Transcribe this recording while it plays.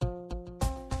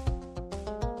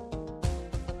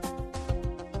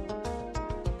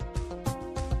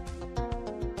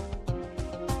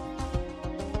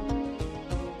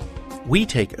We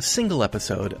take a single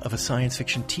episode of a science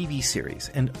fiction TV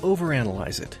series and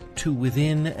overanalyze it to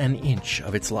within an inch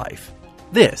of its life.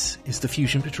 This is the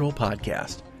Fusion Patrol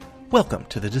Podcast. Welcome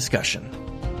to the discussion.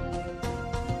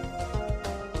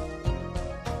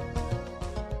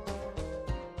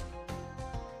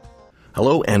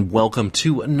 Hello and welcome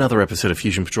to another episode of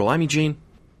Fusion Patrol. I'm Eugene.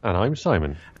 And I'm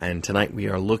Simon. And tonight we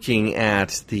are looking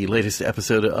at the latest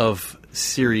episode of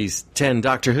Series 10,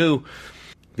 Doctor Who,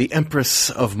 The Empress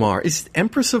of Mars. Is it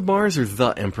Empress of Mars or The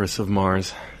Empress of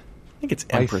Mars? I think it's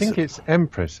Empress. I think it's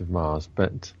Empress of Mars,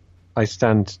 but I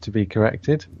stand to be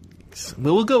corrected.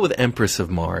 Well, we'll go with Empress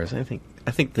of Mars. I think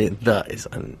the is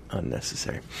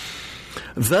unnecessary.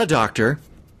 The Doctor...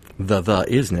 The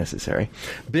is necessary.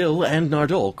 Bill and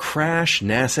Nardole crash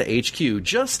NASA HQ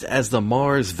just as the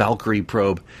Mars Valkyrie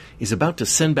probe is about to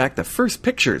send back the first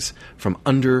pictures from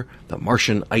under the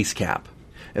Martian ice cap.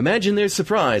 Imagine their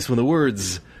surprise when the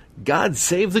words, "God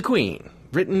Save the Queen,"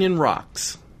 written in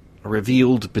rocks, are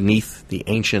revealed beneath the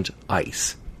ancient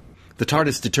ice. The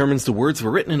TARDIS determines the words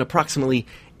were written in approximately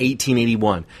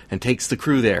 1881 and takes the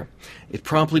crew there. It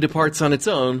promptly departs on its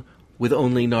own, with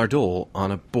only Nardole on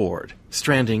a board,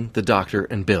 stranding the Doctor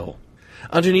and Bill.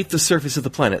 Underneath the surface of the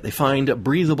planet, they find a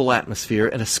breathable atmosphere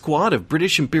and a squad of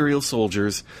British Imperial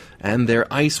soldiers and their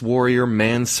ice warrior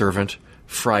manservant,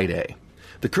 Friday.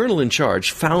 The colonel in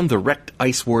charge found the wrecked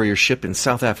ice warrior ship in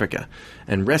South Africa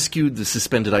and rescued the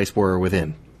suspended ice warrior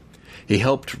within. He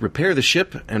helped repair the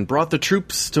ship and brought the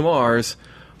troops to Mars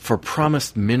for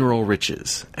promised mineral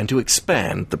riches and to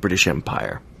expand the British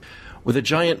Empire. With a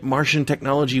giant Martian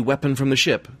technology weapon from the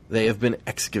ship, they have been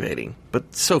excavating,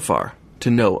 but so far, to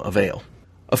no avail.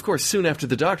 Of course, soon after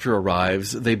the Doctor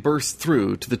arrives, they burst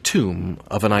through to the tomb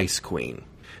of an Ice Queen.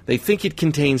 They think it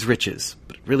contains riches,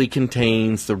 but it really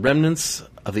contains the remnants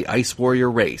of the Ice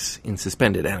Warrior race in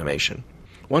suspended animation.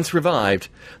 Once revived,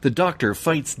 the Doctor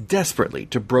fights desperately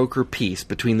to broker peace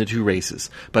between the two races,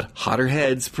 but hotter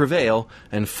heads prevail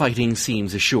and fighting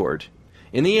seems assured.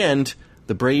 In the end,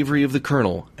 the bravery of the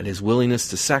Colonel and his willingness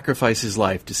to sacrifice his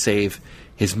life to save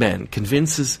his men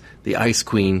convinces the Ice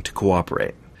Queen to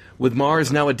cooperate. With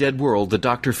Mars now a dead world, the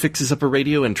Doctor fixes up a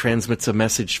radio and transmits a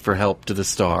message for help to the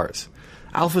stars.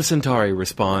 Alpha Centauri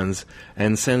responds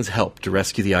and sends help to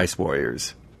rescue the Ice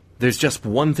Warriors. There's just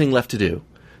one thing left to do.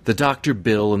 The Doctor,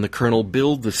 Bill, and the Colonel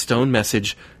build the stone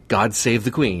message, "God Save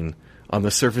the Queen," on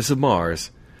the surface of Mars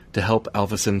to help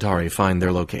Alpha Centauri find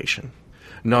their location.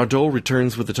 Nardole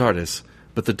returns with the TARDIS,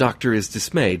 but the Doctor is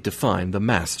dismayed to find the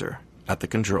Master at the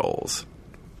controls.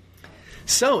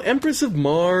 So, Empress of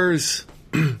Mars,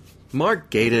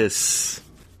 Mark Gatiss,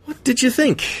 what did you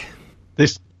think?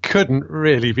 This couldn't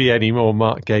really be any more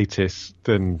Mark Gatiss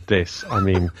than this. I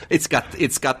mean, it's got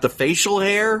the facial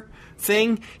hair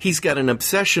thing. He's got an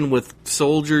obsession with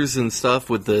soldiers and stuff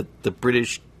with the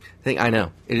British thing. I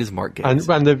know it is Mark Gatiss,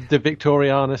 and the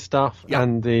Victoriana stuff, yeah.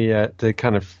 And the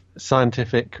kind of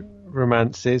scientific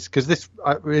romances, because this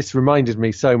reminded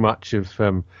me so much of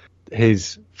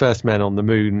his First Men on the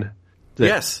Moon that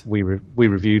yes. we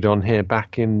reviewed on here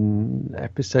back in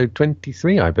episode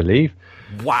 23, I believe.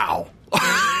 Wow.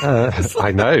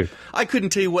 I know. I couldn't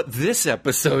tell you what this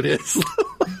episode is.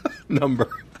 Number.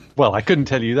 Well, I couldn't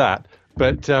tell you that,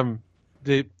 but the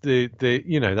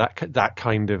that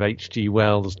kind of H.G.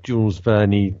 Wells, Jules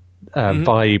Verne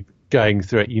vibe going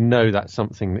through it, that's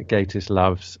something that Gatiss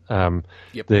loves.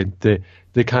 Yep.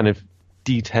 The kind of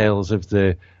details of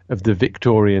the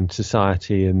Victorian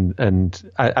society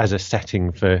and as a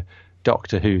setting for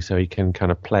Doctor Who, so he can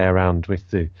kind of play around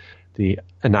with the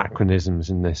anachronisms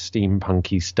and the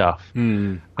steampunky stuff.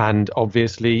 And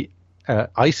obviously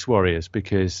Ice Warriors,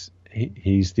 because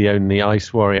he's the only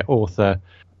Ice Warrior author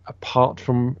apart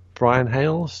from Brian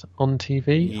Hales on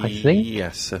TV, I think.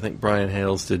 Yes, I think Brian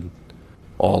Hales did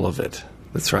all of it.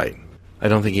 That's right. I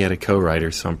don't think he had a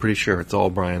co-writer, so I'm pretty sure it's all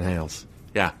Brian Hales.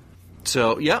 Yeah.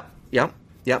 So, yeah.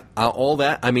 All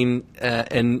that. I mean,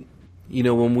 and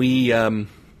when we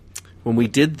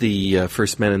did the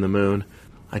First Men in the Moon,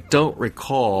 I don't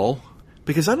recall,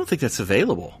 because I don't think that's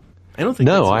available. I don't think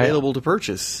it's available to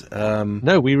purchase.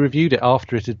 No, we reviewed it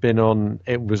after it had been on.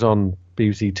 It was on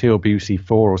BBC 2 or BBC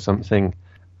 4 or something,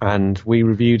 and we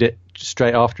reviewed it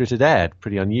straight after it had aired,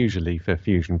 pretty unusually for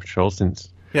Fusion Patrol, since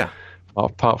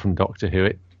apart from Doctor Who,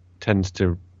 it tends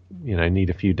to need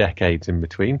a few decades in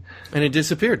between. And it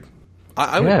disappeared.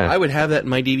 I would have that in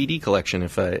my DVD collection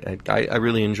if I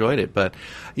really enjoyed it. But,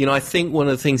 I think one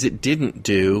of the things it didn't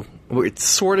do, or it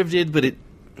sort of did, but it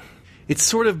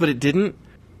didn't,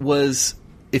 was,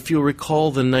 if you'll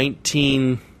recall the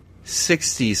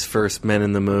 1960s First Men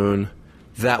in the Moon,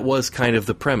 that was kind of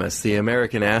the premise. The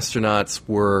American astronauts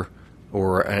were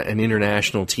or an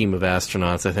international team of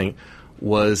astronauts, I think,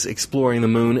 was exploring the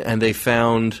moon, and they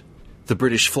found the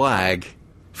British flag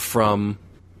from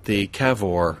the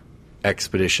Cavour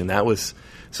expedition. That was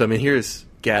so. I mean, here's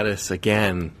Gaddis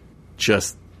again,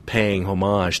 just paying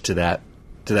homage to that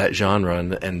genre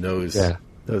and those.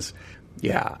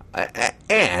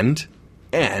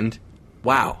 And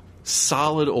wow,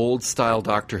 solid old style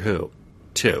Doctor Who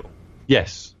too.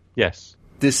 Yes.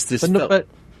 This go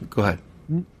ahead.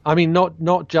 I mean,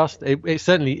 not just it.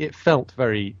 Certainly, it felt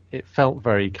very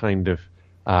kind of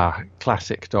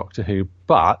classic Doctor Who,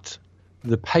 but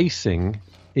the pacing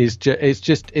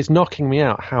it's knocking me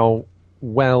out how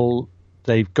well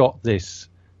they've got this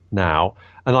now.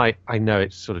 And I know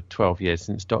it's sort of 12 years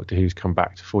since Doctor Who's come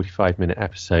back to 45-minute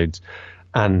episodes,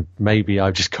 and maybe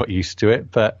I've just got used to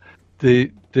it. But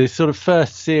the sort of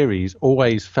first series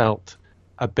always felt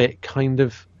a bit kind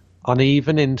of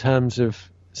uneven in terms of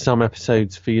some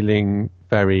episodes feeling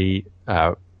very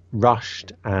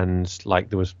rushed and like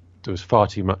there was far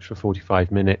too much for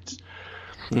 45 minutes.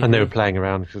 Mm-hmm. And they were playing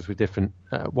around because with different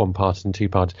one part and two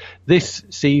parts. This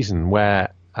season,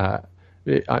 where I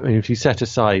mean, if you set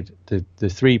aside the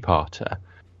 3-parter,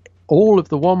 all of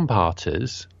the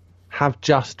 1-parters have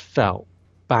just felt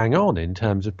bang on in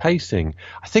terms of pacing.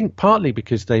 I think partly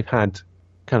because they've had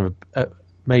kind of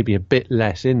maybe a bit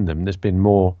less in them. There's been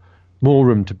more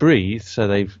room to breathe, so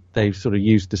they've sort of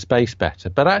used the space better.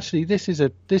 But actually, this is a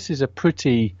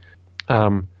pretty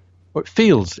it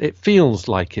feels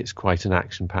like it's quite an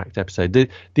action-packed episode.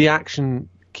 The action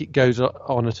goes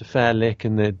on at a fair lick,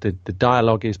 and the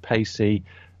dialogue is pacey.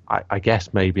 I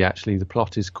guess maybe actually the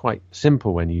plot is quite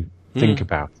simple when you think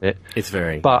about it. It's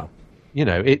very, but you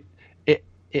know it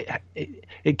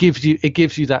gives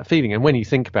you that feeling. And when you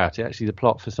think about it, actually the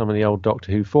plot for some of the old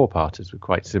Doctor Who 4-parters were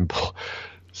quite simple.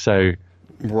 So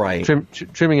right,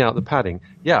 trimming out the padding.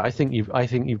 Yeah, I think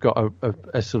you've got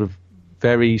a sort of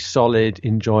very solid,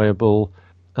 enjoyable,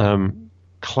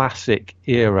 classic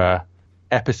era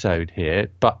episode here,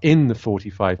 but in the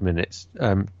 45 minutes,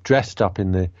 dressed up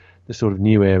in the sort of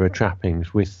new era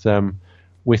trappings with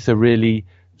a really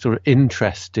sort of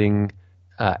interesting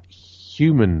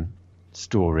human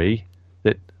story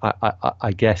that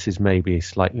I guess is maybe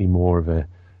slightly more of a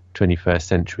 21st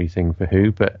century thing for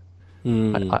Who, but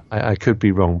I could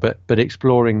be wrong. But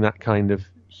exploring that kind of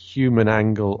human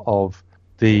angle of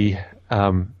the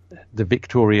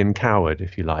Victorian coward,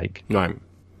 if you like.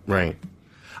 Right.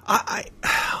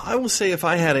 I will say, if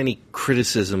I had any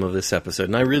criticism of this episode,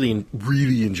 and I really,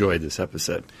 really enjoyed this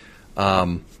episode,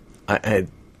 it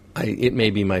may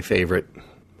be my favorite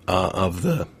of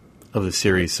the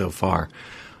series so far.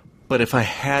 But if I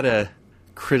had a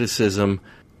criticism,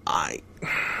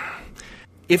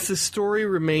 if the story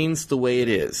remains the way it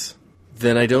is,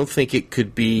 then I don't think it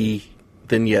could be.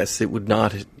 Then yes, it would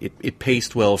not. It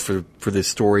paced well for this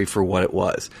story for what it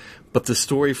was, but the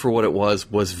story for what it was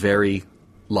very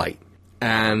light.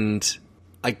 And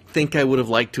I think I would have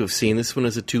liked to have seen this one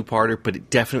as a 2-parter, but it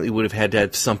definitely would have had to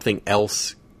have something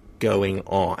else going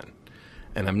on.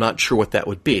 And I'm not sure what that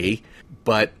would be,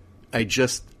 but I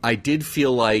did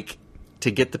feel like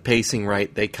to get the pacing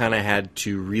right, they kind of had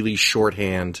to really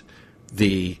shorthand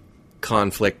the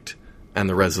conflict and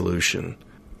the resolution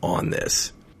on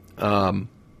this.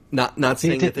 Not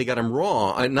saying that they got them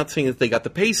wrong. I'm not saying that they got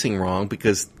the pacing wrong,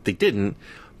 because they didn't,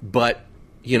 but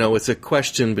it's a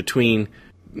question between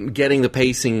getting the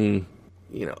pacing,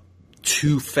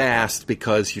 too fast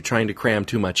because you're trying to cram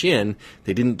too much in.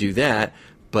 They didn't do that,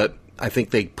 but I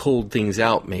think they pulled things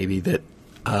out maybe that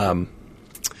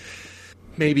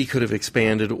maybe could have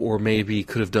expanded, or maybe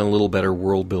could have done a little better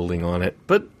world building on it.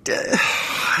 But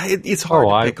it's hard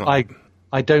to pick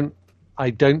on. I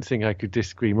don't think I could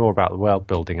disagree more about the world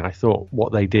building. I thought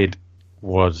what they did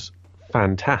was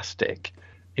fantastic.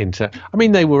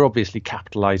 They were obviously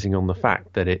capitalizing on the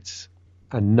fact that it's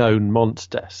a known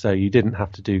monster, so you didn't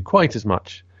have to do quite as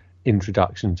much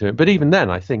introduction to it. But even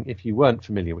then, I think if you weren't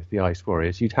familiar with the Ice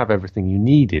Warriors, you'd have everything you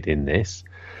needed in this.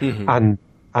 Mm-hmm.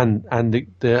 And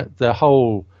the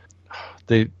whole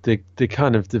the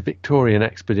kind of the Victorian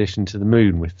expedition to the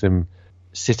moon with them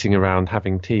sitting around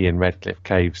having tea in Redcliffe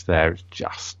Caves there is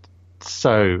just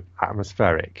so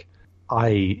atmospheric.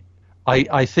 I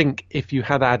think if you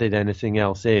had added anything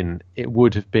else in, it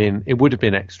would have been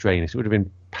extraneous. It would have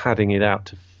been padding it out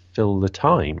to fill the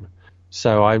time.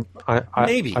 So I'm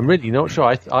really not sure.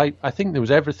 I think there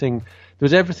was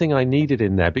everything I needed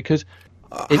in there, because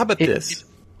how about this?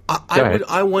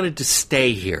 I wanted to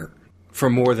stay here for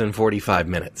more than 45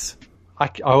 minutes.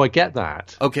 I get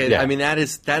that. Okay, yeah. I mean that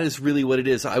is really what it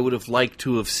is. I would have liked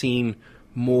to have seen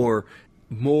more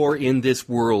more in this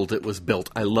world that was built.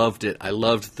 I loved it. I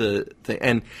loved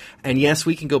and yes,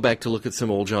 we can go back to look at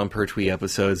some old John Pertwee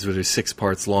episodes that are 6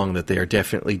 parts long that they are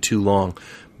definitely too long.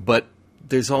 But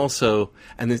there's also,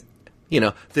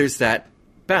 there's that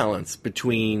balance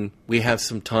between we have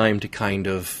some time to kind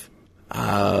of,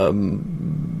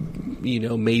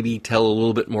 maybe tell a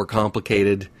little bit more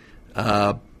complicated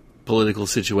political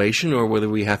situation, or whether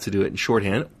we have to do it in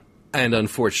shorthand. And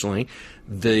unfortunately,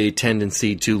 the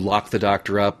tendency to lock the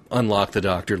Doctor up, unlock the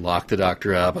Doctor, lock the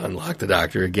Doctor up, unlock the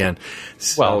Doctor again.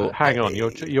 So, well, hang on.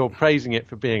 You're praising it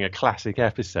for being a classic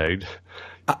episode.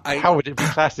 How would it be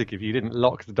classic if you didn't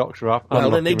lock the Doctor up,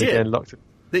 unlock him again, locked it?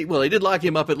 They did lock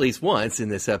him up at least once in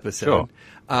this episode. Sure.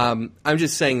 I'm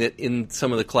just saying that in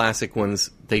some of the classic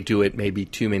ones, they do it maybe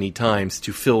too many times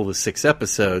to fill the 6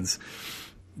 episodes.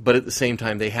 But at the same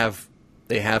time, they have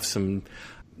a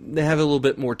little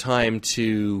bit more time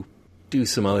to do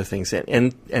some other things.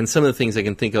 And some of the things I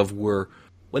can think of were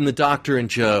when the Doctor and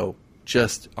Jo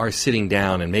just are sitting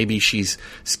down, and maybe she's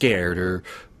scared or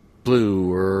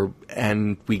blue,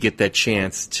 and we get that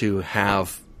chance to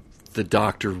have the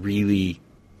Doctor really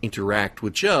interact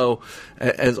with Jo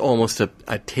as almost a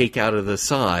take out of the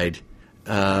side,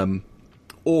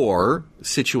 or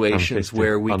situations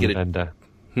where we get a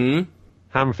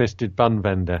ham-fisted bun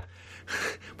vendor.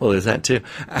 Well, there's that too.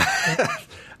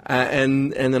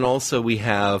 And then also we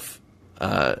have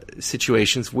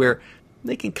situations where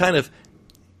they can kind of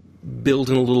build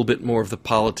in a little bit more of the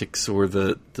politics or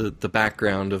the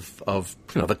background of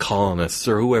the colonists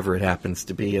or whoever it happens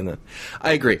to be. And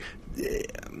I agree.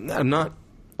 I'm not.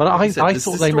 But I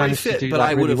thought they managed to do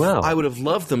that really well. I would have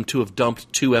loved them to have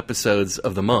dumped 2 episodes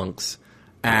of the monks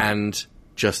and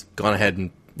just gone ahead and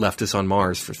left us on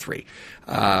Mars for 3.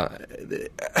 I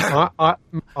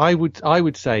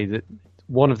would say that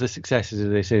one of the successes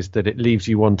of this is that it leaves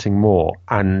you wanting more,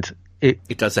 and it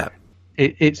does that.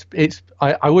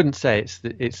 I wouldn't say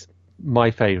it's my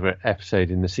favourite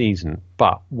episode in the season,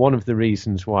 but one of the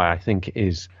reasons why I think it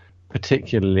is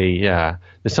particularly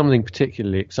there's something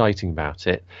particularly exciting about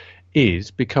it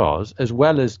is because, as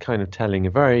well as kind of telling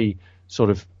a very sort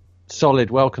of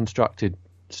solid, well constructed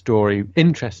story,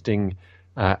 interesting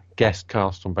guest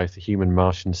cast on both the human and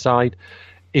Martian side,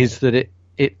 is that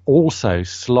it also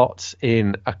slots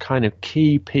in a kind of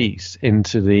key piece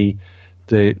into the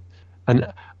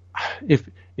and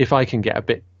if I can get a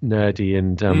bit nerdy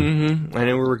and I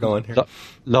know where we're going here.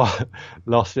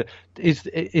 Lost it is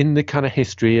in the kind of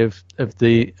history of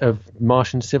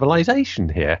Martian civilization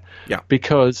here. Yeah,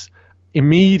 because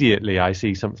immediately I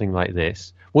see something like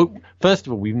this. Well, first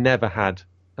of all, we've never had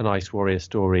an Ice Warrior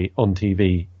story on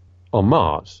TV on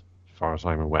Mars, as far as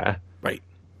I'm aware. Right.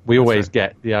 We always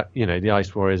get the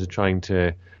Ice Warriors are trying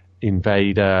to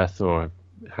invade Earth or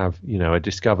have are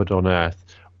discovered on Earth,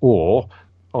 or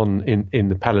in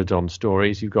the Peladon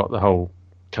stories you've got the whole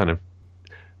kind of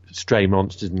stray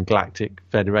monsters and Galactic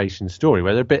Federation story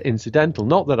where they're a bit incidental.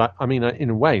 Not that I mean in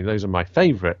a way those are my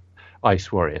favourite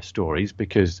Ice Warrior stories,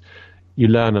 because you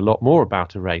learn a lot more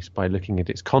about a race by looking at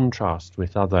its contrast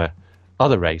with other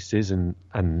races, and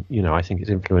I think it's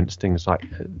influenced things like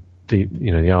the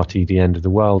RTD end of the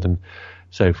world and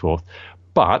so forth.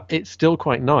 But it's still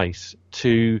quite nice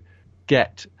to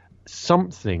get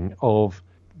something of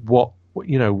what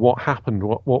happened,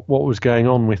 what was going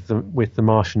on with the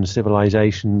Martian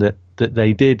civilization, that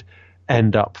they did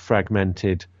end up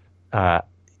fragmented,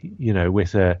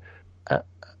 with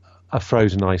a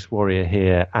frozen Ice Warrior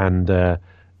here and an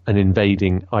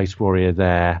invading Ice Warrior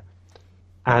there,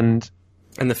 and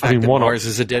the fact that Mars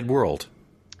is a dead world.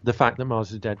 The fact that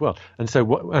Mars is a dead world, and so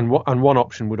one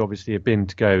option would obviously have been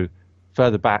to go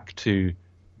further back to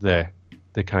the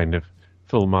kind of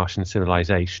full Martian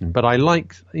civilization. But I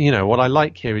like, what I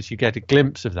like here is you get a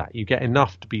glimpse of that. You get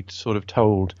enough to be sort of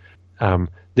told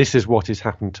this is what has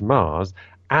happened to Mars,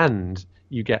 and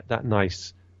you get that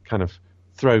nice kind of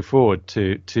throw forward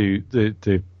to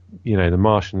the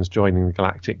Martians joining the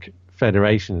Galactic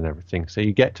Federation and everything. So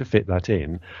you get to fit that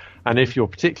in. And if you're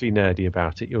particularly nerdy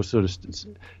about it, you're sort of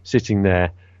sitting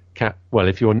there. Well,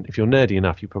 if you're nerdy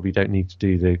enough, you probably don't need to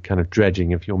do the kind of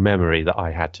dredging of your memory that I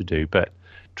had to do. But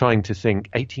trying to think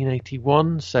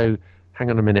 1881. So hang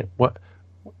on a minute.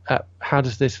 How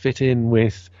does this fit in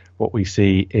with what we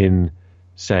see in,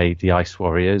 say, the Ice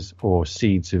Warriors or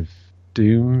Seeds of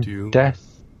Doom.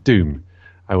 Doom.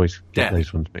 I always get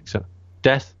those ones mixed up.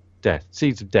 Death.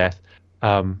 Seeds of Death.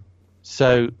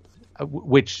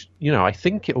 Which, I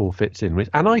think it all fits in with,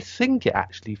 and I think it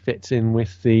actually fits in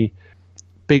with the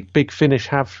Big Finish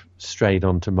have strayed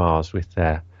onto Mars with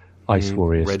their Ice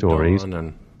Warrior stories.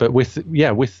 But with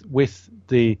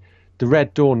the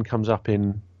Red Dawn comes up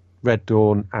in Red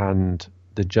Dawn and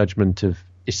the Judgment of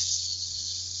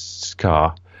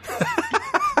Iskar.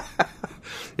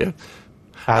 Yeah.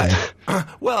 And,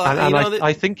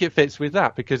 I think it fits with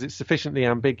that because it's sufficiently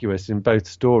ambiguous in both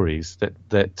stories that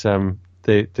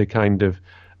the kind of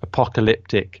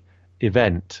apocalyptic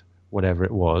event, whatever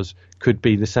it was, could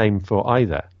be the same for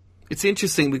either. It's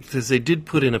interesting because they did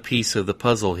put in a piece of the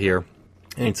puzzle here,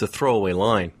 and it's a throwaway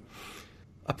line.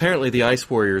 Apparently the Ice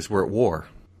Warriors were at war.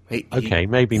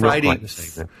 Maybe not quite the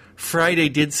same then. Friday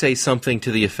did say something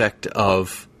to the effect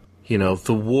of,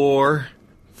 the war,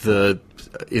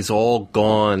 is all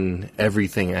gone,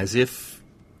 everything, as if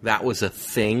that was a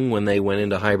thing when they went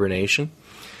into hibernation.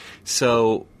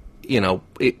 So,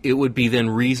 it would be then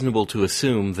reasonable to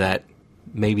assume that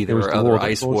maybe there are other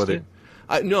ice war that...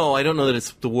 No, I don't know that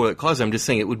it's the war that caused it. I'm just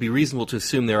saying it would be reasonable to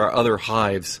assume there are other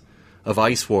hives of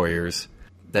ice warriors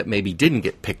that maybe didn't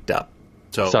get picked up.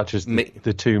 So, such as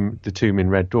the tomb in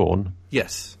Red Dawn.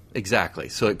 Yes, exactly.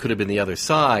 So it could have been the other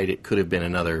side. It could have been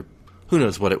another... Who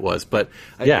knows what it was, but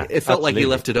it felt absolutely. like he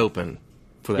left it open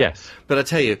for that. Yes. But I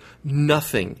tell you,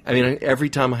 nothing. I mean, every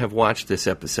time I have watched this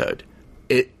episode,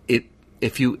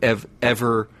 if you've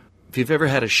ever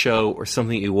had a show or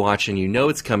something you watch and you know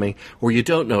it's coming, or you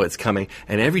don't know it's coming,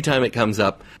 and every time it comes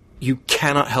up, you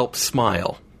cannot help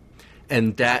smile.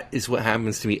 And that is what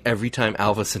happens to me every time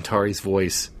Alpha Centauri's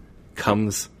voice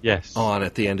comes on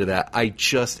at the end of that. I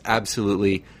just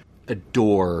absolutely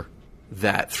adore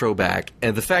that throwback,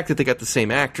 and the fact that they got the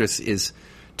same actress to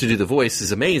do the voice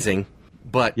is amazing.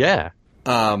 But I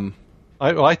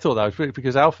thought that was weird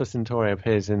because Alpha Centauri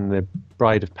appears in The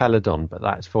Bride of Peladon, but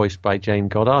that's voiced by Jane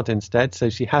Goddard instead, so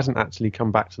she hasn't actually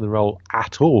come back to the role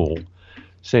at all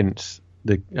since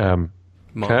the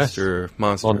Monster.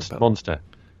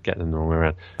 Get them the wrong way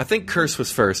around. I think Curse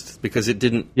was first because it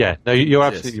didn't. Yeah, no, you're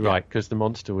absolutely right because the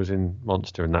Monster was in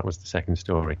Monster, and that was the second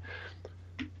story.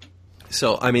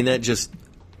 So, I mean, that just,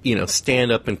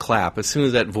 stand up and clap. As soon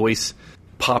as that voice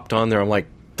popped on there, I'm like,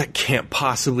 that can't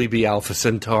possibly be Alpha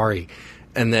Centauri.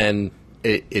 And then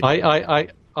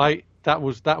that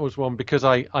was one because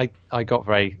I got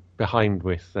very behind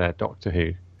with Doctor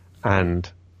Who, and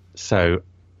so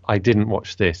I didn't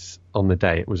watch this on the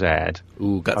day it was aired.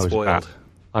 Ooh, got spoiled.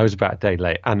 I was about a day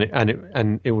late,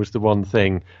 and it was the one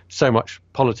thing. So much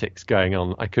politics going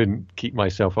on, I couldn't keep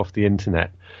myself off the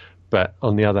internet. But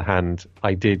on the other hand,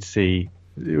 I did see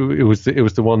it was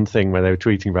the one thing where they were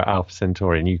tweeting about Alpha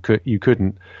Centauri, and you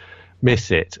couldn't miss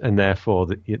it, and therefore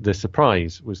the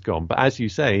surprise was gone. But as you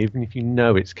say, even if you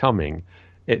know it's coming,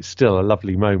 it's still a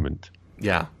lovely moment.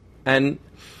 Yeah, and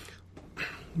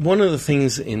one of the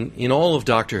things in all of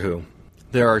Doctor Who,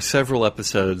 there are several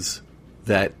episodes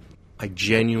that I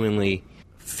genuinely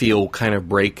feel kind of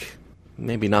break,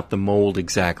 maybe not the mold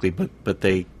exactly, but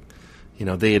they,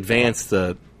 they advance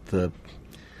the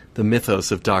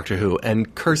mythos of Doctor Who,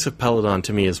 and Curse of Peladon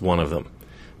to me is one of them,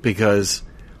 because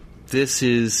this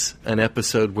is an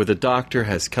episode where the Doctor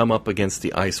has come up against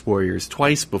the Ice Warriors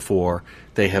twice before.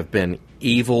 They have been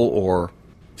evil or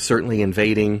certainly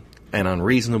invading and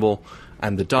unreasonable,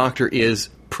 and the Doctor is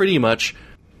pretty much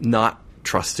not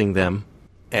trusting them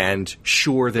and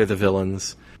sure they're the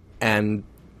villains, and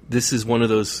this is one of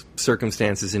those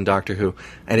circumstances in Doctor Who,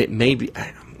 and it may be,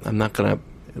 I'm not going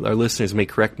to, our listeners may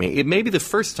correct me, it may be the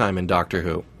first time in Doctor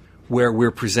Who where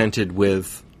we're presented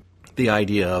with the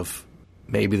idea of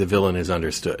maybe the villain is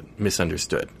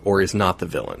misunderstood, or is not the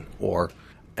villain,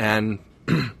 and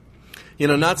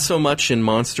not so much in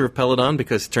Monster of Peladon,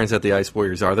 because it turns out the Ice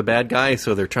Warriors are the bad guy,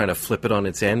 so they're trying to flip it on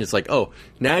its end. It's like, oh,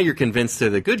 now you're convinced they're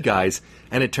the good guys,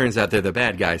 and it turns out they're the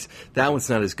bad guys. That one's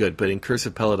not as good, but in Curse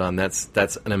of Peladon,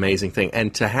 that's an amazing thing.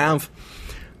 And to have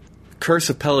Curse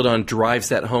of Peladon drives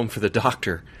that home for the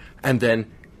Doctor, and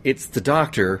then it's the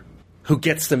Doctor who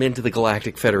gets them into the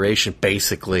Galactic Federation,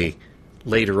 basically,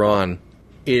 later on,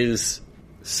 is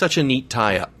such a neat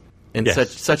tie-up, and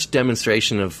such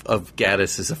demonstration of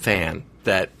Gaddis as a fan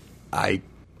that I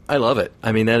love it.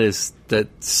 I mean, that's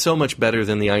so much better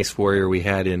than the Ice Warrior we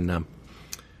had in the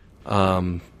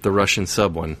Russian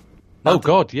sub one. Not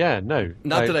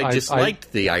that I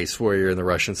disliked the Ice Warrior in the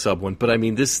Russian sub one, but I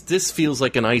mean, this feels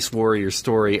like an Ice Warrior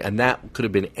story, and that could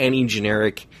have been any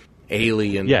generic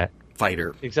alien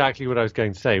fighter. Exactly what I was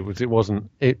going to say was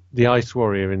the Ice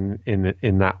Warrior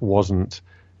in that wasn't.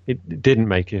 It didn't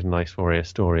make it an Ice Warrior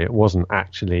story. It wasn't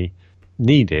actually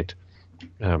needed.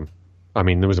 I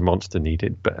mean, there was a monster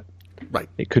needed, but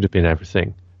it could have been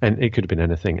everything, and it could have been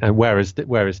anything. And whereas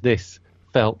this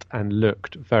felt and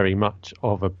looked very much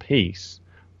of a piece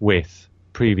with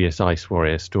previous Ice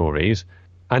Warrior stories,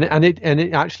 and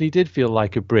it actually did feel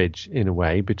like a bridge in a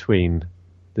way between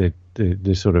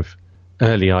the sort of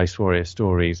early Ice Warrior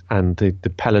stories and the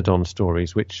Peladon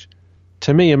stories, which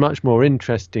to me are much more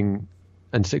interesting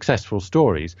and successful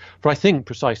stories, for I think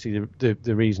precisely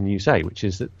the reason you say, which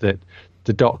is that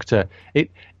the Doctor, it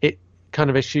kind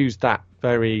of eschews that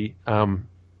very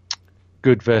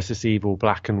good versus evil,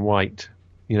 black and white,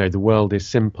 the world is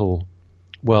simple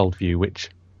worldview, which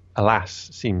alas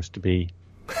seems to be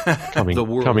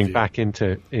coming back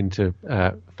into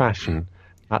fashion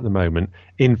at the moment,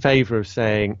 in favour of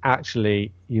saying,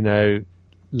 actually,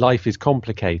 life is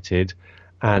complicated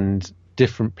and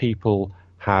different people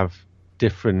have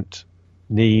different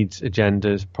needs,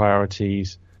 agendas,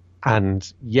 priorities,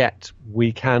 and yet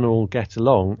we can all get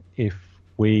along if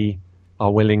we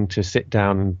are willing to sit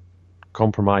down and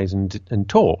compromise and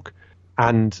talk.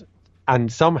 And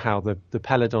somehow the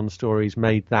Peladon stories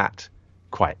made that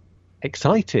quite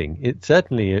exciting. It's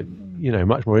certainly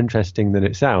much more interesting than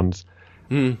it sounds.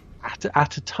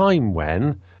 At a time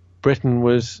when Britain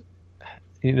was,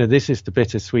 this is the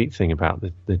bittersweet thing about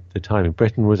the timing.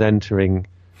 Britain was entering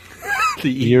the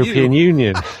European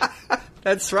Union.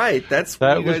 That's right. That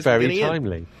was very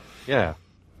timely. Yeah,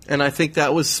 and I think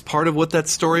that was part of what that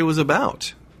story was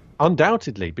about.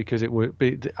 Undoubtedly, because it would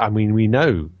be. I mean, we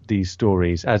know these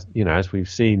stories as we've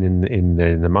seen in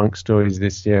the Monk stories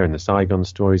this year and the Saigon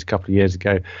stories a couple of years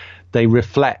ago. They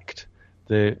reflect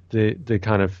the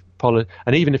kind of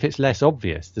and even if it's less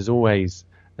obvious, there's always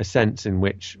a sense in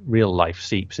which real life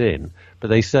seeps in.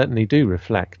 But they certainly do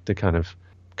reflect the kind of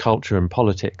culture and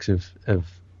politics of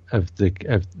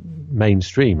the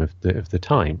mainstream of the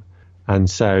time. And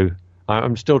so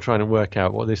I'm still trying to work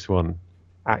out what this one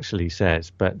actually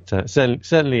says, but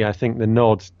certainly I think the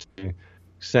nod to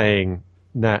saying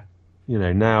that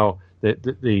now that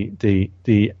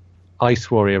the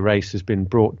Ice Warrior race has been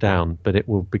brought down, but it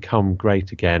will become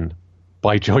great again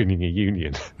by joining a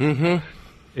union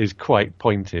is quite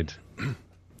pointed.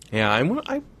 Yeah, I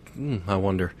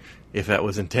wonder if that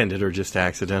was intended or just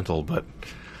accidental, but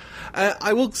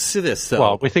I will say this, though.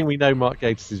 Well, we think we know Mark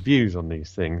Gatiss' views on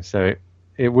these things, so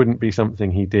it wouldn't be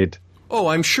something he did. Oh,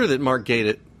 I'm sure that Mark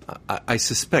Gatiss, I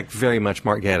suspect very much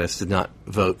Mark Gatiss did not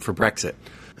vote for Brexit.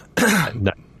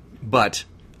 No. But,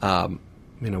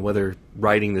 whether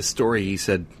writing this story, he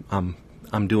said,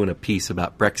 I'm doing a piece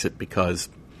about Brexit because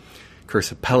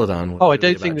Curse of Peladon was I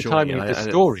don't think the timing of the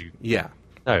story. Yeah.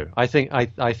 No, I think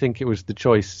it was the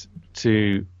choice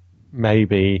to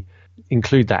maybe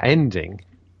include that ending,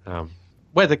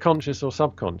 whether conscious or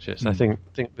subconscious. I think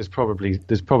there's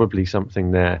probably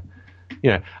something there,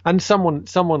 and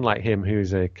someone like him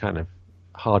who's a kind of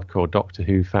hardcore Doctor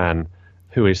Who fan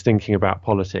who is thinking about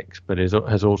politics but has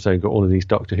also got all of these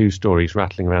Doctor Who stories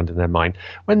rattling around in their mind.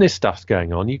 When this stuff's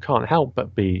going on, you can't help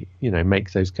but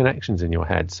make those connections in your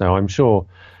head. So I'm sure,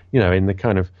 in the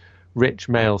kind of rich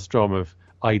maelstrom of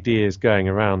ideas going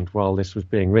around while this was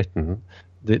being written,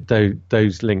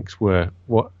 those links were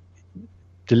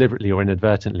deliberately or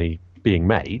inadvertently being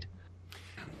made.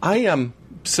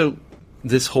 So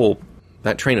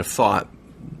that train of thought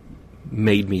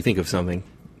made me think of something.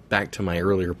 Back to my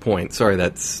earlier point. Sorry,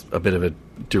 that's a bit of a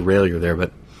derailleur there,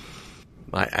 but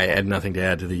I had nothing to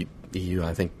add to the EU.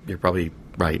 I think you're probably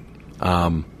right.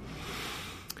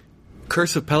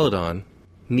 Curse of Peladon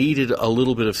needed a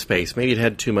little bit of space. Maybe it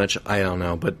had too much, I don't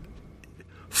know, but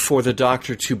for the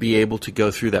Doctor to be able to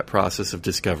go through that process of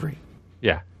discovery.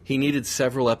 Yeah. He needed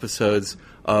several episodes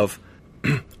of,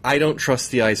 I don't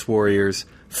trust the Ice Warriors,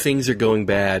 things are going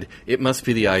bad, it must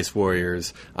be the Ice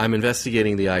Warriors, I'm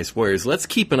investigating the Ice Warriors, let's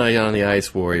keep an eye on the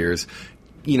Ice Warriors.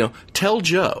 Tell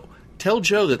Joe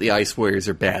that the Ice Warriors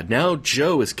are bad. Now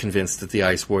Joe is convinced that the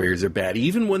Ice Warriors are bad.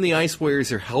 Even when the Ice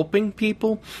Warriors are helping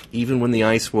people, even when the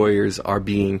Ice Warriors are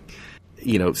being,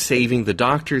 saving the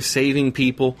Doctor, saving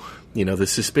people, the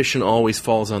suspicion always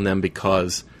falls on them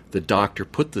because the Doctor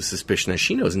put the suspicion that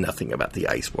she knows nothing about the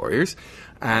Ice Warriors.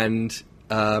 And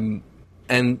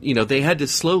they had to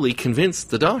slowly convince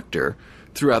the Doctor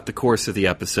throughout the course of the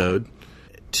episode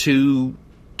to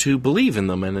believe in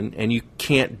them. And you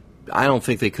can't, I don't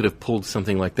think they could have pulled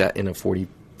something like that in a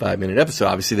 45-minute episode.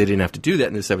 Obviously, they didn't have to do that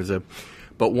in this episode.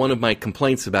 But one of my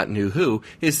complaints about New Who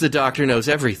is the Doctor knows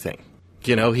everything.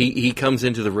 He comes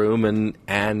into the room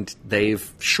and they've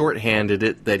shorthanded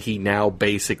it that he now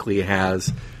basically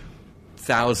has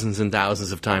thousands and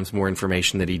thousands of times more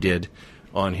information than he did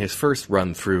on his first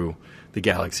run through the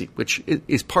galaxy, which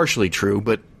is partially true,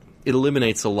 but it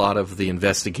eliminates a lot of the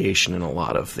investigation and a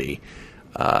lot of the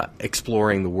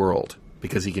exploring the world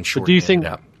because he can shorthand it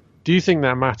out. Do you think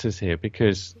that matters here?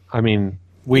 Because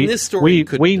we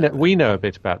know a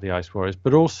bit about the Ice Warriors,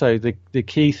 but also the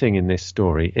key thing in this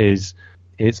story is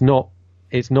it's not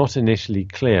it's not initially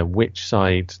clear which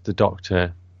side the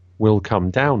Doctor will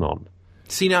come down on.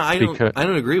 See, now I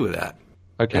don't agree with that.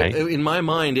 Okay. In my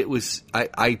mind, it was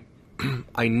I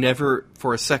never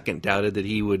for a second doubted that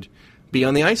he would be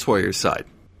on the Ice Warriors side.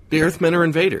 The Earthmen are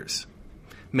invaders.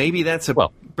 Maybe that's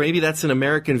an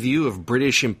American view of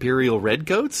British Imperial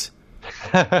Redcoats,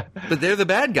 but they're the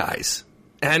bad guys.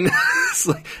 And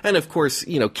and of course,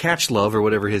 Catchlove or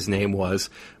whatever his name was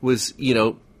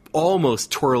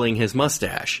almost twirling his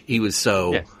mustache. He was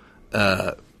so.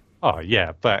 Yes. Oh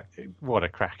yeah, but what a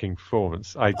cracking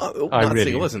performance! I'm not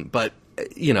saying it wasn't, but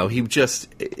he just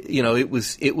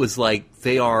it was like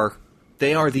they are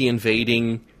the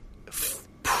invading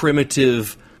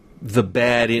primitive, the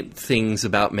bad things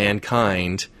about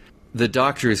mankind. The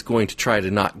Doctor is going to try to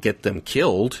not get them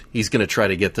killed. He's going to try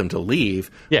to get them to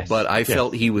leave. Yes, but I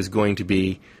felt he was going to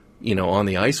be, on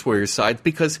the Ice Warriors side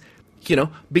because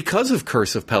of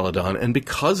Curse of Peladon and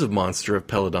because of Monster of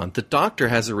Peladon, the Doctor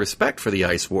has a respect for the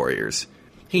Ice Warriors.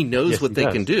 He knows what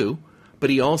they can do, but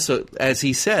he also, as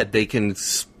he said, they can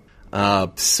soak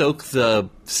the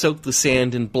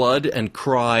sand in blood and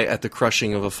cry at the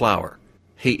crushing of a flower.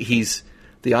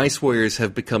 The Ice Warriors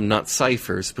have become not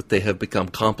ciphers, but they have become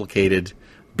complicated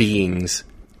beings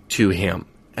to him.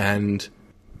 And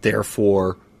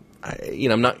therefore,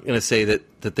 I'm not going to say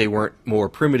that they weren't more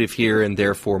primitive here and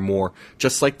therefore more,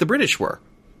 just like the British were.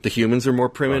 The humans are more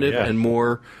primitive and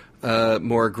more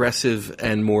aggressive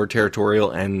and more territorial,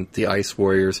 and the Ice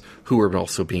Warriors, who were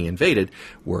also being invaded,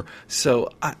 were. So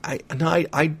I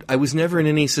was never in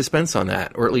any suspense on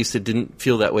that, or at least it didn't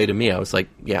feel that way to me. I was like,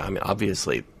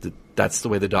 obviously that's the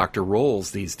way the Doctor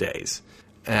rolls these days,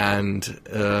 and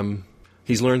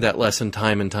he's learned that lesson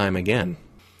time and time again.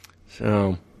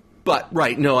 So, but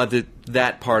right, no,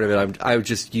 that part of it, I was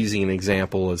just using an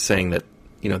example of saying that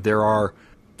there are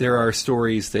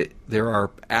stories there are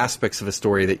aspects of a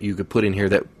story that you could put in here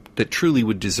that truly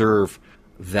would deserve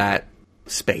that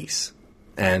space.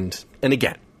 And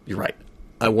again, you're right.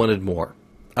 I wanted more.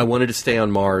 I wanted to stay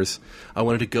on Mars. I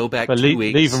wanted to go back 2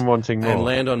 weeks. Leave them wanting more. And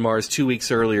land on Mars 2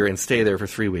 weeks earlier and stay there for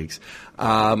 3 weeks.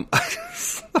 But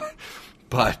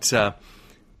that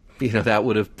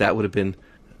would have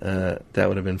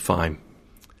been fine.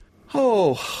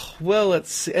 Oh, well,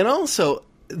 let's see. And also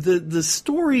the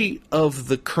story of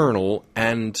the Colonel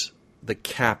and the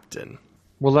Captain.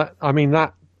 Well,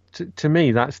 to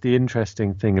me, that's the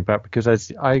interesting thing about,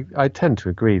 because I tend to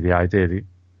agree the idea that,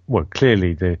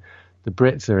 clearly the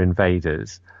Brits are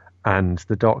invaders, and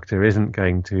the Doctor isn't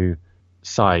going to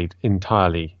side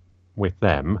entirely with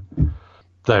them.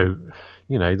 Though,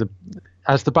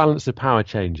 as the balance of power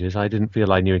changes, I didn't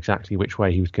feel I knew exactly which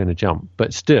way he was going to jump.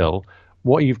 But still,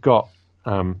 what you've got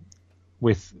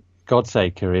with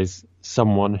Godsaker is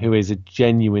someone who is a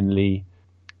genuinely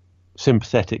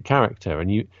sympathetic character,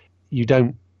 and you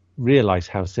don't realise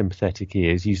how sympathetic he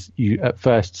is. You at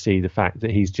first see the fact that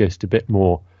he's just a bit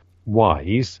more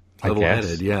wise,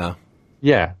 level-headed, yeah.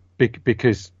 Yeah,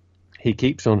 because he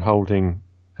keeps on holding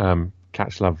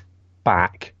Catchlove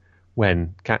back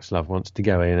when Catchlove wants to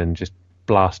go in and just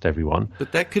blast everyone.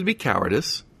 But that could be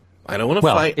cowardice. I don't want to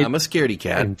fight. I'm a scaredy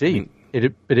cat. Indeed,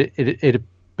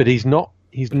 but he's not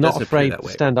afraid to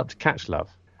stand up to Catchlove.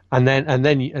 And then,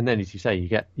 as you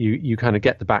say, you kind of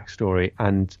get the backstory,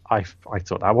 and I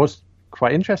thought that was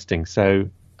quite interesting. So,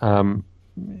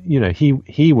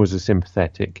 he was a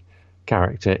sympathetic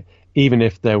character, even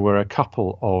if there were a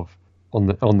couple of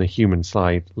on the human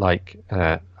side, like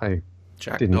I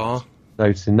didn't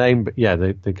notice the name, but yeah,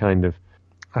 the kind of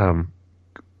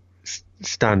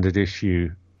standard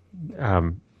issue.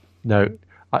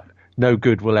 No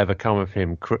good will ever come of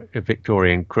him.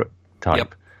 Victorian crook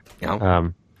type.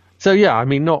 Yep. So yeah,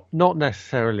 not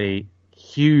necessarily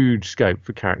huge scope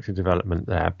for character development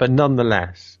there, but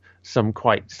nonetheless, some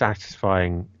quite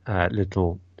satisfying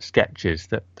little sketches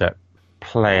that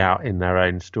play out in their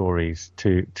own stories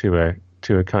to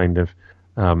a kind of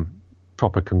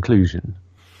proper conclusion.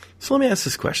 So let me ask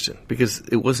this question, because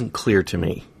it wasn't clear to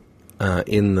me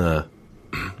in the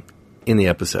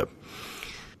episode.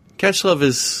 Catchlove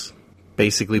is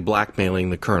basically blackmailing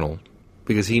the Colonel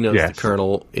because he knows the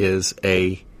Colonel is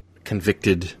a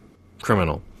convicted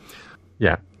criminal.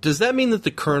 Yeah. Does that mean that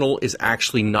the Colonel is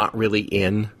actually not really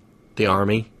in the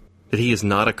army? That he is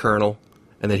not a colonel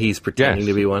and that he's pretending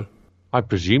to be one? I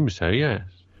presume so, yes.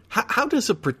 How does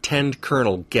a pretend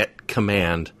colonel get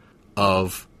command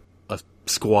of a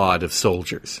squad of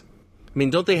soldiers?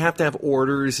 Don't they have to have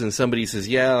orders and somebody says,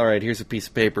 yeah, all right, here's a piece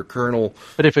of paper, Colonel?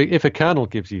 But if a colonel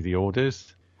gives you the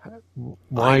orders,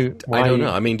 why? I don't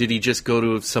know. Did he just go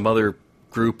to some other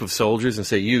group of soldiers and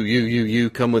say, you,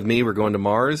 come with me, we're going to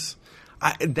Mars?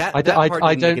 I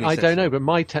don't know. But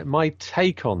my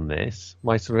take on this,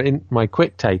 my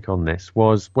quick take on this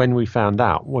was when we found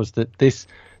out was that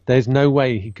there's no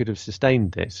way he could have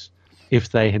sustained this if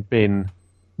they had been,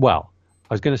 well,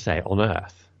 I was going to say on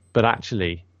Earth, but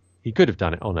actually he could have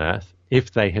done it on Earth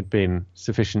if they had been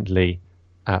sufficiently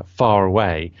far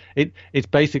away. It's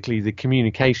basically the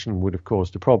communication would have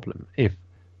caused a problem if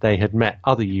they had met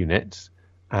other units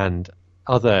and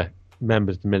other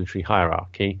members of the military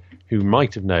hierarchy who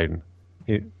might have known,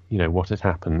 what had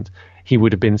happened. He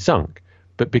would have been sunk.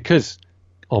 But because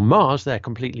on Mars they're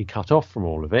completely cut off from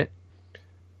all of it,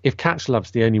 if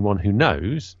Catchlove's the only one who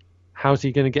knows, how's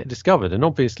he going to get discovered? And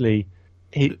obviously,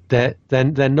 they're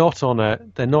not on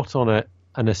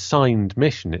an assigned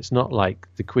mission. It's not like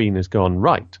the Queen has gone,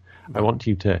 right, I want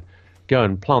you to go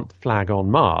and plant the flag on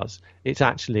Mars. It's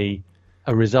actually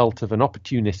a result of an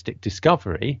opportunistic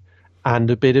discovery and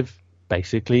a bit of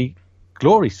basically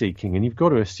glory seeking. And you've got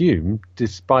to assume,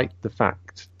 despite the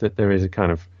fact that there is a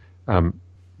kind of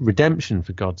redemption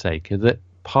for Godsaker, that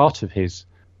part of his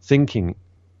thinking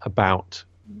about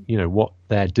what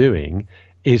they're doing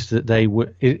is that there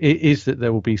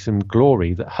will be some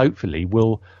glory that hopefully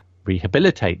will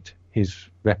rehabilitate his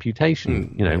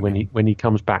reputation when he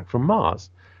comes back from Mars.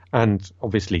 And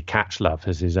obviously Catchlove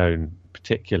has his own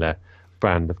particular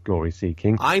brand of glory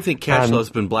seeking. I think Catchlove's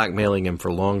been blackmailing him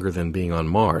for longer than being on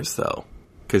Mars, though,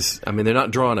 because they're not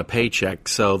drawing a paycheck,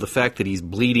 so the fact that he's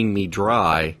bleeding me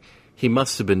dry, he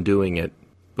must have been doing it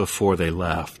before they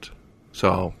left.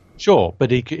 So sure,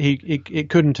 but it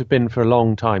couldn't have been for a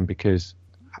long time, because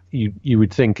you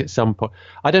would think at some point,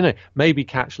 I don't know, maybe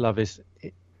Catchlove is,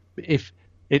 if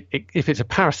it's a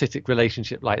parasitic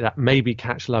relationship like that, maybe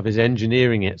Catchlove is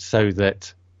engineering it so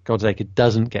that Godsaker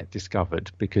doesn't get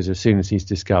discovered, because as soon as he's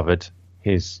discovered,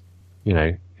 his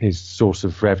source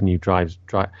of revenue drives.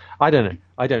 I don't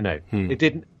know. It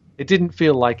didn't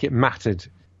feel like it mattered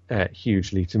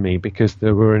hugely to me, because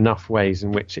there were enough ways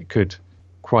in which it could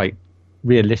quite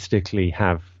realistically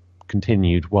have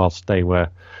continued whilst they were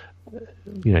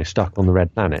stuck on the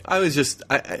red planet. I was just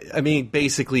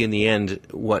basically in the end,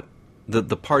 what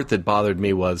the part that bothered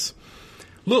me was,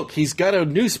 look, he's got a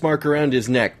noose mark around his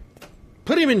neck,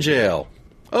 put him in jail.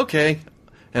 Okay.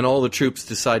 And all the troops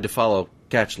decide to follow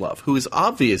Catchlove, who is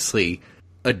obviously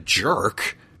a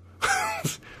jerk.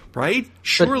 Right?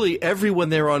 Surely everyone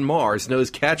there on Mars knows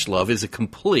Catchlove is a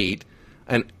complete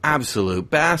and absolute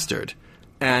bastard.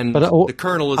 And the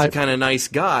colonel is a kind of nice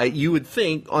guy. You would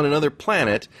think on another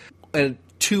planet, and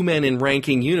two men in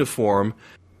ranking uniform,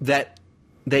 that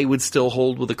they would still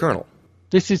hold with the colonel.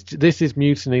 This is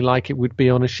mutiny like it would be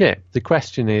on a ship. The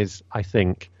question is, I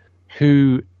think,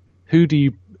 who do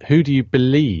you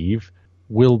believe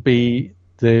will be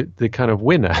the kind of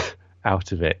winner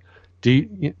out of it?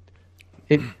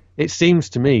 It seems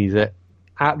to me that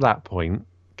at that point,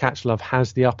 Catchlove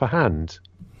has the upper hand.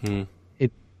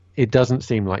 It doesn't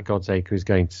seem like Godsaker is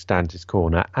going to stand his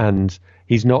corner, and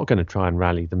he's not going to try and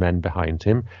rally the men behind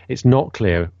him. It's not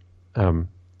clear that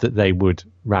they would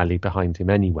rally behind him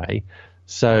anyway.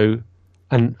 So,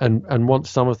 and once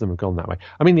some of them have gone that way,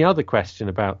 the other question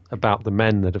about the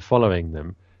men that are following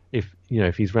them, if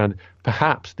he's round,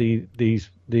 perhaps these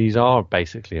are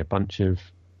basically a bunch of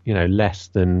less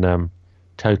than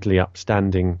totally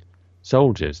upstanding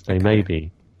soldiers. They may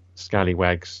be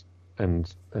scallywags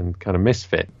and kind of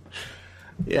misfit.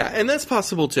 Yeah, and that's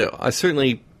possible too. I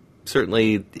certainly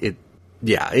it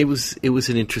was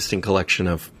an interesting collection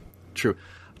of true.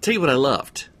 I'll tell you what I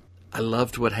loved. I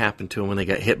loved what happened to him when they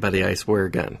got hit by the ice wire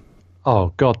gun.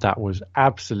 Oh God, that was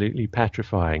absolutely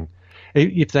petrifying.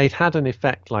 If they'd had an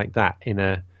effect like that in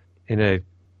a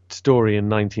story in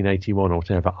 1981 or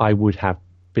whatever, I would have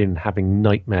been having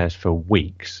nightmares for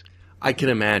weeks. I can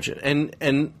imagine.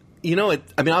 And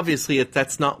obviously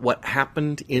that's not what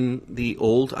happened in the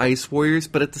old Ice Warriors,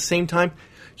 but at the same time,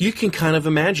 you can kind of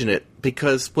imagine it,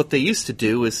 because what they used to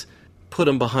do is put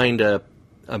them behind a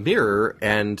mirror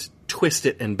and twist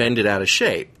it and bend it out of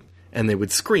shape, and they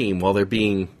would scream while they're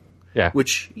being... Yeah.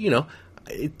 Which,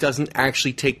 it doesn't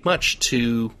actually take much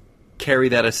to carry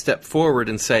that a step forward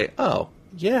and say, oh,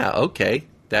 yeah, okay,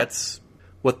 that's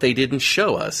what they didn't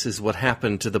show us is what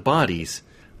happened to the bodies.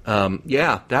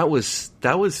 That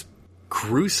was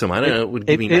gruesome. I don't know, it would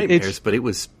give me nightmares, but it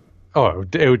was... Oh,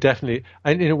 it would definitely...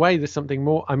 And in a way, there's something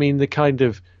more... the kind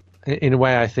of... In a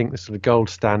way, I think the sort of gold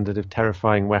standard of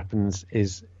terrifying weapons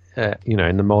is,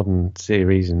 in the modern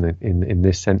series, in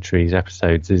this century's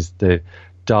episodes, is the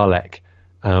Dalek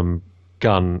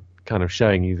gun kind of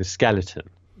showing you the skeleton.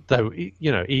 Though,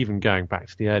 even going back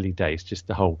to the early days, just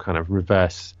the whole kind of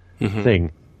reverse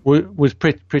thing was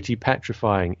pretty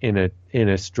petrifying in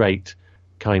a straight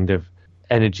kind of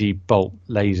energy bolt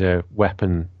laser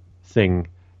weapon thing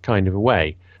kind of a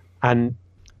way. And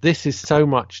this is so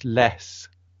much less,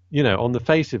 on the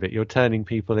face of it, you're turning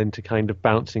people into kind of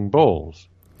bouncing balls.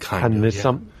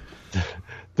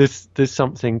 There's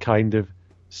something kind of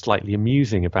slightly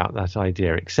amusing about that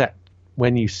idea, except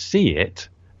when you see it's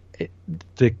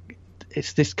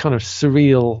this kind of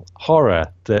surreal horror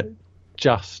that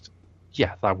just,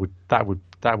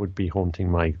 that would be haunting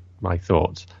my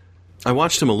thoughts. I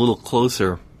watched them a little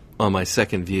closer on my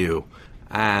second view,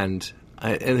 and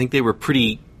I think they were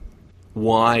pretty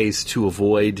wise to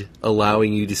avoid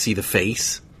allowing you to see the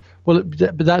face. Well,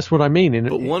 but that's what I mean.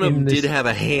 But one of them did have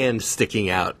a hand sticking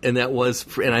out, and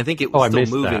I think it was still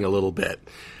moving a little bit.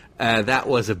 That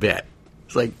was a bit.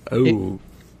 It's like,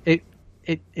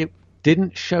 It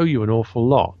didn't show you an awful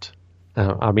lot.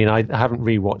 I mean, I haven't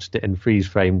rewatched it and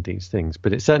freeze-framed these things,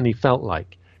 but it certainly felt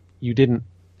like you didn't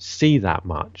see that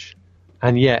much.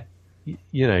 And yet,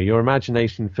 your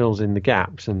imagination fills in the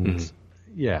gaps, and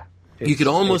you could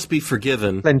almost be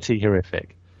forgiven. Plenty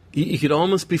horrific. You could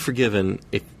almost be forgiven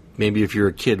if you're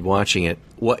a kid watching it.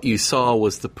 What you saw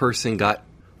was the person got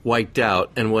wiped out,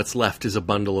 and what's left is a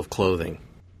bundle of clothing.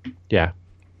 Yeah,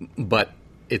 but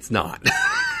it's not.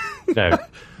 No.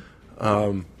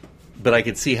 But I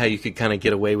could see how you could kind of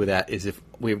get away with that, is if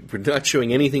we're not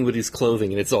showing anything but his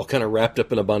clothing, and it's all kind of wrapped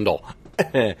up in a bundle.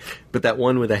 But that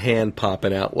one with a hand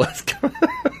popping out was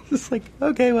just like,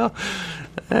 okay, well,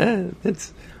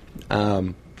 it's...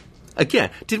 Again,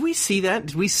 did we see that?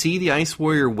 Did we see the Ice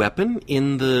Warrior weapon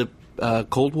in the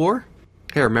Cold War?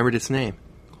 I remembered its name.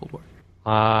 Cold War.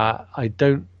 I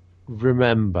don't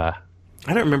remember.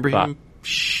 I don't remember him.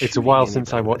 It's a while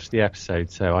since I watched the episode,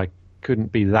 so I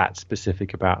couldn't be that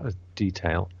specific about a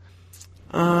detail.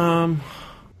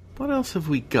 What else have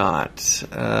we got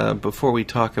before we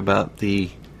talk about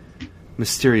the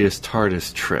mysterious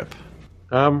TARDIS trip?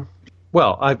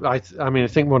 Well, I mean, I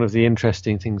think one of the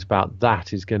interesting things about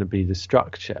that is going to be the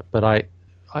structure. But I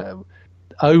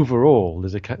overall,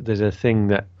 there's a thing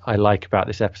that I like about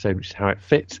this episode, which is how it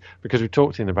fits, because we've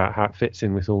talked about how it fits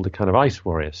in with all the kind of Ice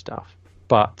Warrior stuff.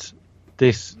 But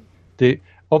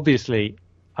obviously,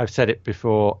 I've said it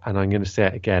before, and I'm going to say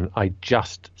it again. I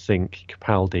just think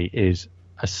Capaldi is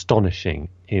astonishing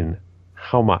in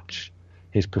how much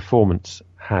his performance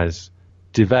has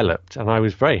developed, and I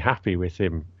was very happy with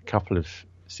him a couple of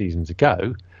seasons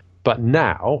ago, but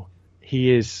now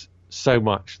he is so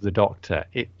much the Doctor.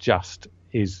 It just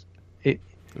is.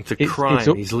 It's a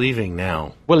crime. He's leaving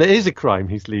now. Well, it is a crime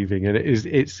he's leaving, and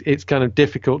it's kind of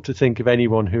difficult to think of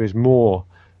anyone who is more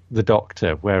the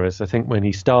Doctor. Whereas I think when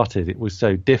he started, it was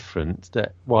so different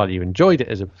that while you enjoyed it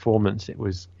as a performance, it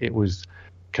was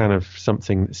kind of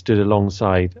something that stood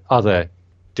alongside other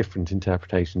different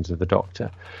interpretations of the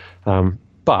Doctor.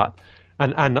 But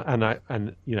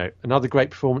another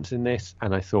great performance in this,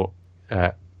 and I thought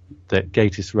that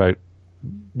Gatiss wrote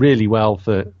really well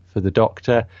for the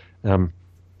Doctor.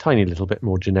 Tiny little bit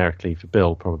more generically for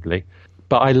Bill, probably.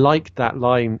 But I liked that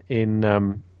line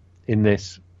in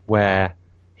this where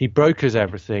he brokers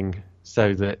everything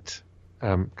so that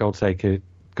Goldsaker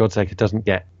doesn't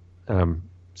get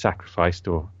sacrificed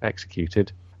or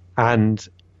executed, and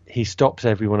he stops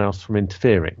everyone else from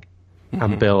interfering. Mm-hmm.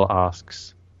 And Bill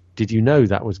asks, "Did you know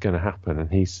that was going to happen?"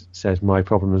 And he says, "My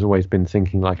problem has always been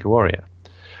thinking like a warrior."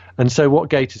 And so what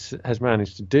Gatiss has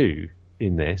managed to do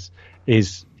in this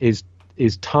is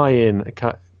tie in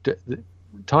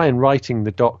writing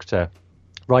the Doctor,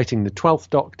 writing the 12th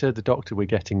Doctor, the Doctor we're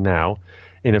getting now,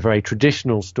 in a very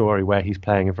traditional story where he's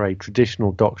playing a very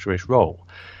traditional Doctorish role,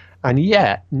 and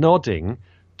yet nodding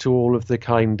to all of the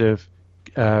kind of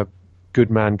good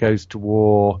man goes to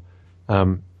war,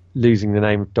 losing the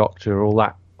name of Doctor,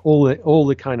 all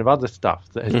the kind of other stuff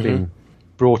that has been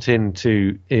brought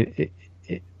into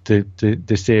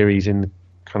the series in the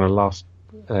kind of last,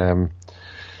 I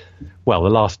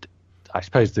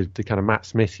suppose the kind of Matt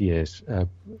Smith years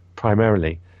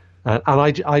primarily, and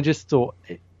I just thought,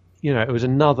 it was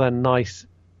another nice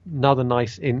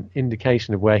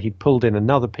indication of where he'd pulled in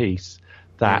another piece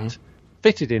that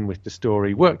fitted in with the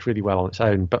story, worked really well on its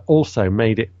own, but also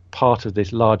made it part of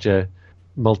this larger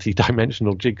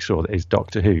multi-dimensional jigsaw that is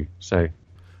Doctor Who. So,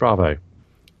 bravo.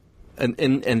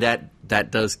 And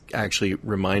that does actually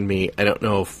remind me. I don't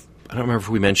remember if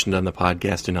we mentioned on the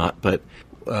podcast or not, but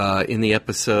in the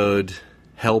episode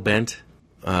Hellbent,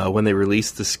 when they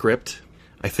released the script,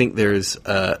 I think there's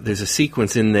a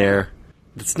sequence in there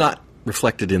that's not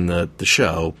reflected in the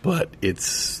show, but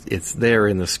it's there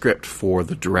in the script for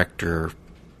the director,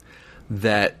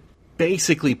 that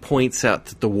basically points out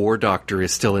that the War Doctor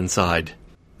is still inside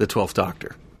the 12th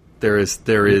Doctor. There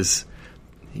is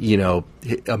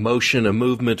a motion, a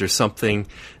movement, or something,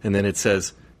 and then it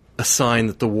says a sign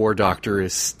that the War Doctor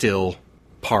is still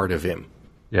part of him.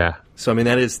 Yeah. So I mean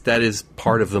that is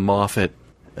part of the Moffat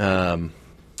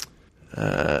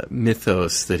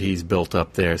mythos that he's built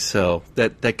up there. So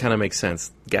that kind of makes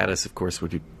sense. Gaddis, of course,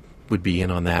 would be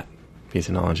in on that piece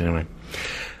of knowledge anyway.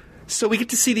 So we get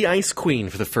to see the Ice Queen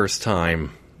for the first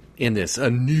time in this, a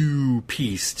new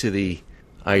piece to the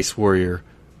Ice Warrior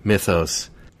mythos.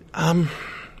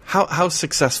 How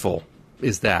successful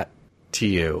is that to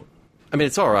you? I mean,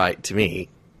 it's all right to me,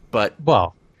 but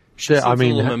she seems a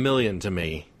little mammalian to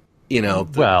me.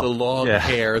 The long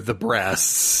hair, the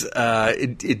breasts.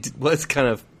 It was kind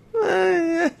of.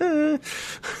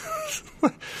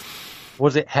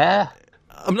 Was it hair?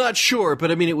 I'm not sure,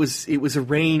 but I mean, it was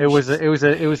arranged. It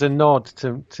was a nod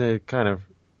to kind of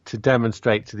to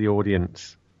demonstrate to the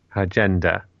audience her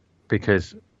gender,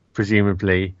 because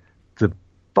presumably the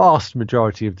vast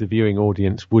majority of the viewing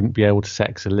audience wouldn't be able to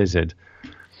sex a lizard.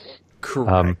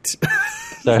 Correct.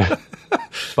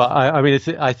 But I mean,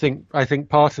 I think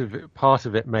part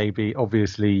of it may be,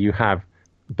 obviously you have,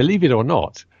 believe it or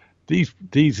not, these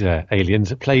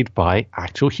aliens are played by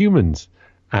actual humans,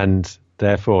 and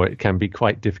therefore it can be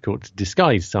quite difficult to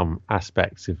disguise some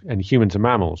aspects of. And humans are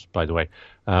mammals, by the way.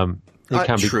 It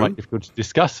can be quite difficult to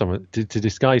discuss to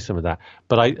disguise some of that.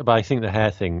 But I think the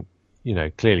hair thing,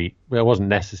 clearly, it wasn't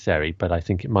necessary, but I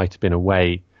think it might have been a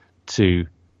way to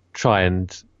try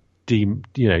and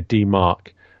demark.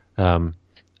 And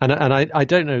I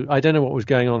don't know what was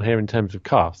going on here in terms of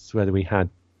casts, whether we had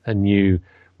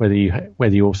whether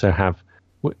you also have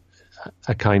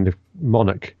a kind of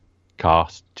monarch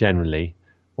cast generally,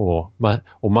 or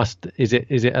is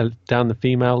it down the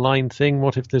female line thing?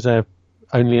 What if there's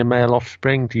only a male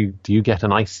offspring? Do you get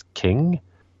an Ice King?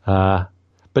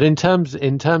 But in terms of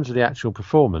the actual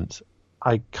performance,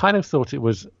 I kind of thought it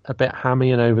was a bit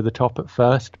hammy and over the top at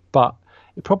first, but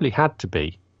it probably had to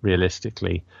be,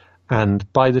 realistically.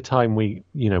 And by the time we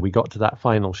got to that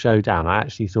final showdown, I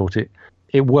actually thought it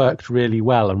worked really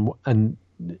well, and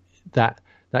that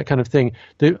kind of thing.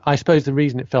 I suppose the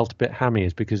reason it felt a bit hammy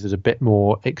is because there's a bit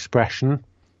more expression,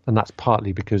 and that's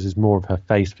partly because there's more of her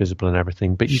face visible and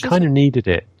everything. But you kind of needed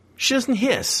it. She doesn't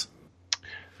hiss.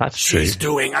 That's true. She's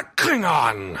doing a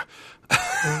Klingon,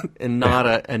 and not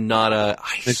a.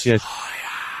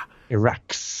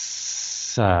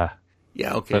 Iraq's.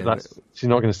 Yeah, okay. But she's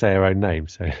not going to say her own name,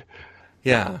 so.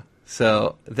 Yeah,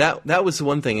 so that was the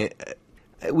one thing.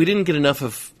 We didn't get enough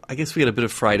of. I guess we had a bit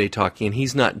of Friday talking, and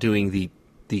he's not doing the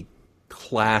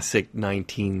classic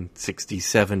 1960s,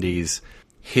 70s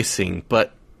hissing,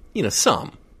 but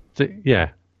some. So, yeah.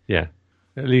 At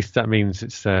least that means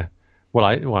it's I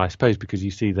suppose because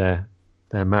you see their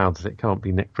mouths, it can't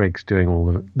be Nick Briggs doing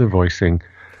all the voicing.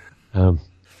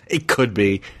 It could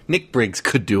be. Nick Briggs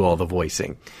could do all the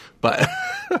voicing, but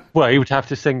well, he would have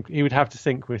to sync. He would have to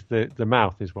sync with the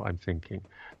mouth, is what I'm thinking.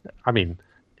 I mean,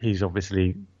 he's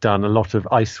obviously done a lot of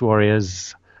Ice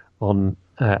Warriors on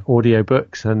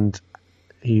audiobooks, and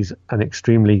he's an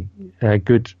extremely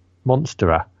good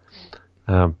monsterer.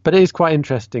 But it is quite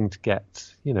interesting to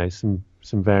get some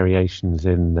variations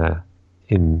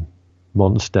in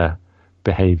monster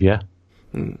behavior.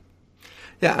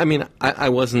 Yeah, I mean, I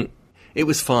wasn't. It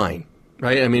was fine,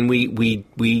 right? I mean,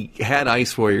 we had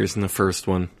Ice Warriors in the first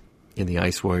one, in the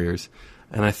Ice Warriors,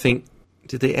 and I think,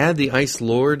 did they add the Ice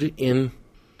Lord in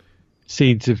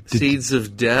Seeds of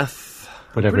Death?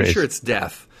 Whatever, I'm pretty sure it's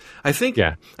Death. I think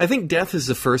Death is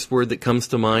the first word that comes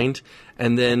to mind,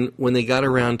 and then when they got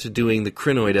around to doing the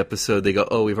Crinoid episode, they go,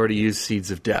 "Oh, we've already used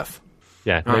Seeds of Death."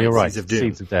 Yeah, no, you're right.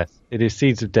 Seeds of Death. It is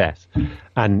Seeds of Death,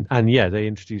 and yeah, they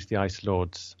introduced the Ice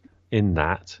Lords in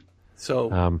that.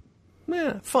 So.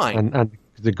 Yeah, fine. And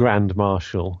the Grand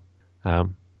Marshal.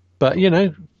 But,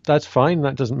 that's fine.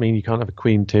 That doesn't mean you can't have a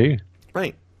Queen too.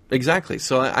 Right, exactly.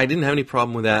 So I didn't have any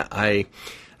problem with that. I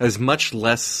was much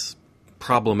less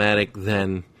problematic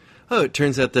than, it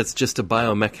turns out that's just a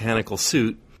biomechanical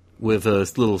suit with a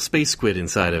little space squid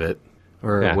inside of it,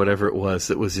 or whatever it was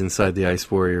that was inside the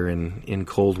Ice Warrior in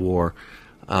Cold War.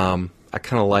 I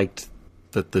kind of liked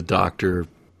that the Doctor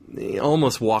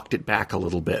almost walked it back a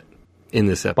little bit in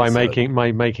this episode.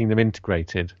 By making them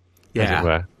integrated, as it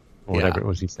were, or whatever it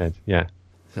was he said. Yeah.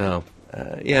 So,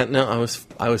 I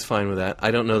was fine with that.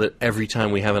 I don't know that every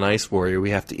time we have an Ice Warrior,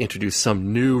 we have to introduce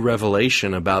some new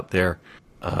revelation about their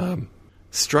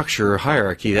structure or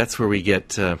hierarchy. That's where we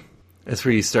get. That's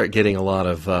where you start getting a lot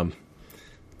of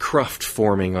cruft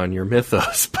forming on your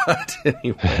mythos. But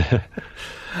anyway,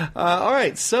 all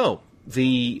right. So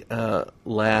the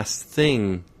last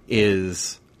thing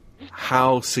is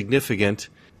how significant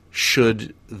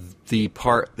should the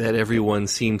part that everyone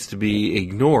seems to be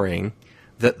ignoring,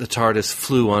 that the TARDIS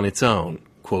flew on its own,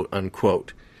 quote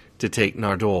unquote, to take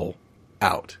Nardole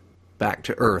out, back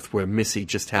to Earth, where Missy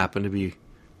just happened to be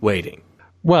waiting?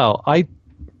 Well, I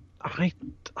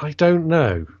don't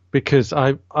know, because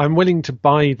I'm willing to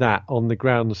buy that on the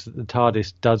grounds that the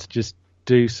TARDIS does just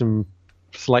do some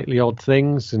slightly odd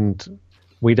things, and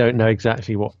we don't know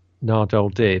exactly what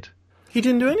Nardole did. He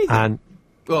didn't do anything. And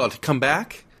well, to come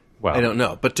back, well, I don't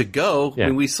know. But to go, yeah.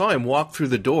 when we saw him walk through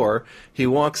the door, he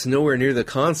walks nowhere near the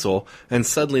console, and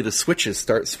suddenly the switches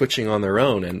start switching on their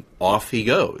own, and off he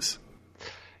goes.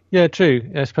 Yeah, true.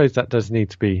 I suppose that does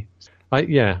need to be.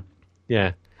 Yeah.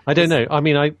 I don't know. I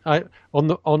mean, I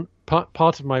on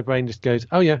part of my brain just goes,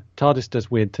 oh yeah, TARDIS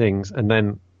does weird things, and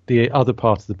then the other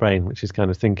part of the brain, which is kind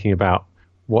of thinking about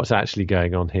what's actually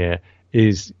going on here,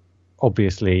 is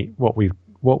obviously what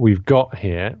we've got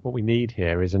here. What we need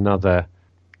here is another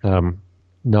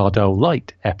Nardole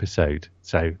light episode.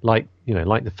 So, like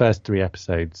the first 3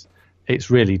 episodes, it's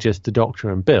really just the Doctor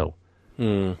and Bill,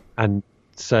 and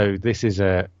so this is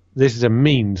a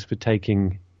means for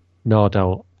taking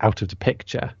Nardole out of the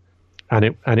picture, and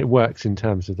it works in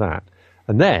terms of that.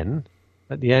 And then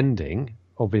at the ending,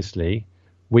 obviously,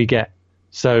 we get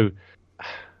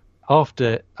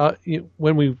after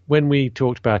when we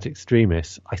talked about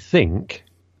Extremis, I think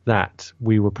that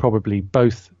we were probably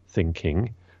both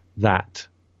thinking that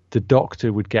the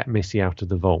Doctor would get Missy out of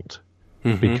the vault,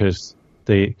 because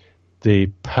the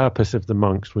purpose of the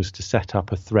monks was to set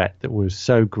up a threat that was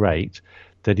so great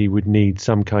that he would need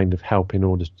some kind of help in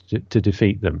order to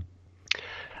defeat them.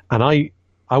 And I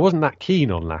wasn't that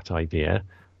keen on that idea.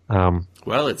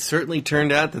 Well, it certainly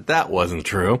turned out that wasn't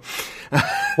true.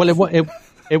 Well,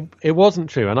 it wasn't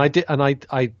true, and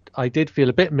I did feel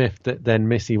a bit miffed that then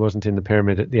Missy wasn't in the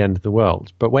pyramid at the end of the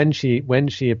world. But when she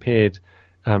appeared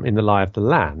in the Lie of the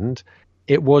Land,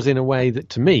 it was in a way that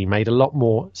to me made a lot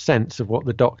more sense of what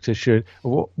the Doctor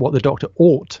what the Doctor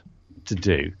ought to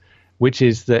do, which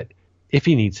is that if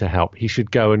he needs her help, he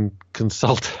should go and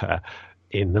consult her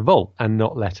in the vault and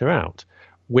not let her out,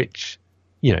 which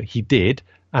he did.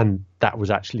 And that was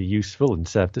actually useful and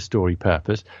served the story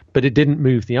purpose, but it didn't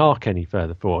move the arc any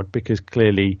further forward because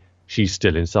clearly she's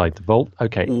still inside the vault.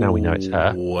 Okay, now we know it's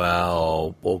her.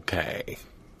 Well, okay.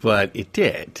 But it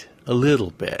did, a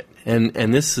little bit. And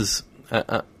this is...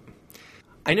 I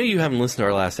know you haven't listened to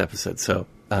our last episode, so...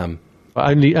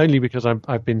 Only because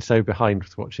I've been so behind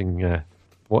with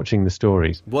watching the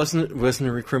stories. Wasn't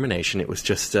a recrimination. It was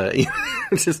just...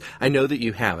 I know that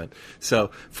you haven't.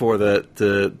 So for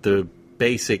the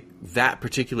basic, that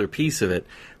particular piece of it,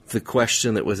 the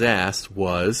question that was asked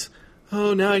was,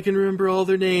 oh, now I can remember all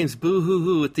their names,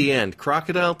 boo-hoo-hoo at the end.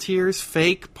 Crocodile tears,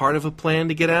 fake, part of a plan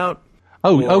to get out?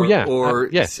 Yeah. Or,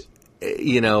 yes.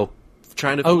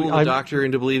 Trying to fool the Doctor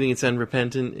into believing it's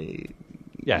unrepentant.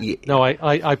 Yeah. No,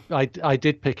 I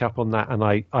did pick up on that, and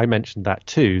I mentioned that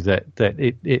too, that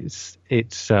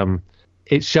it's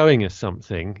showing us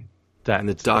something that... And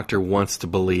the Doctor wants to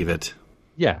believe it.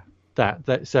 Yeah.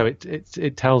 So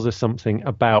it tells us something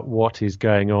about what is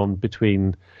going on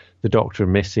between the Doctor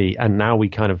and Missy, and now we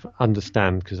kind of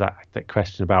understand, because that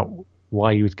question about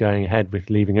why he was going ahead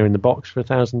with leaving her in the box for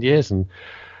 1,000 years, and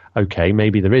okay,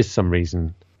 maybe there is some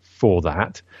reason for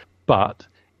that, but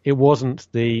it wasn't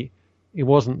the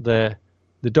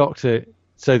Doctor.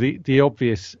 So the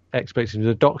obvious expectation,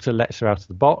 the Doctor lets her out of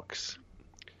the box,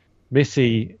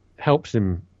 Missy helps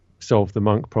him solve the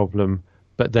monk problem,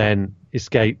 but then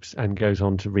escapes and goes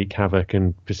on to wreak havoc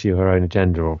and pursue her own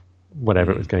agenda or whatever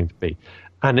it was going to be.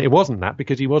 And it wasn't that,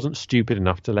 because he wasn't stupid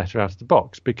enough to let her out of the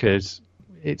box, because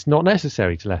it's not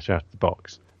necessary to let her out of the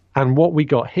box. And what we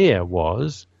got here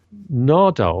was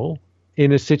Nardole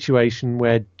in a situation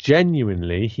where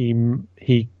genuinely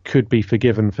he could be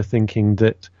forgiven for thinking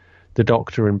that the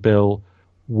Doctor and Bill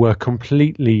were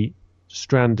completely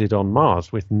stranded on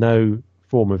Mars with no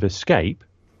form of escape,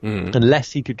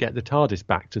 unless he could get the TARDIS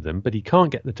back to them. But he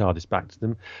can't get the TARDIS back to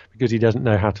them because he doesn't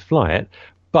know how to fly it.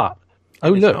 But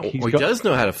he does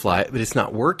know how to fly it, but it's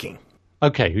not working.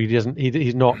 Okay, he doesn't.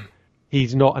 He's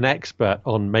not an expert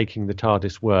on making the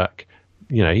TARDIS work.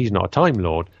 He's not a Time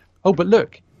Lord. Oh, but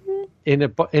look, in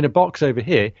a box over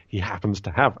here, he happens to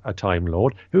have a Time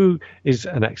Lord who is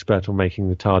an expert on making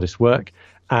the TARDIS work.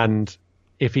 And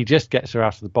if he just gets her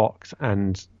out of the box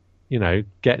and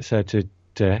gets her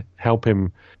to help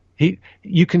him,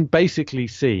 you can basically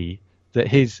see that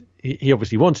he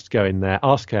obviously wanted to go in there,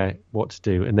 ask her what to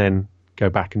do, and then go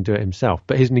back and do it himself.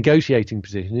 But his negotiating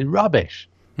position is rubbish.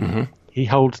 Mm-hmm. He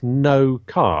holds no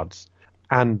cards,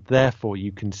 and therefore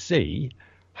you can see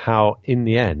how, in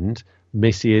the end,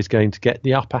 Missy is going to get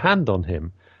the upper hand on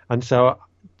him. And so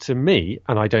to me,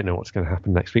 and I don't know what's going to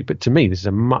happen next week, but to me, this is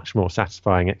a much more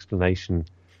satisfying explanation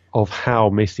of how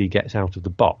Missy gets out of the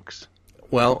box.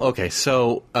 Well, okay,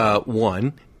 so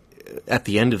one, at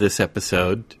the end of this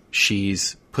episode,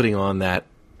 she's putting on that,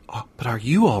 "Oh, but are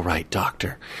you all right,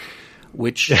 Doctor?"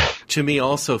 Which to me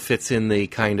also fits in the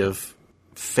kind of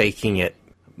faking it.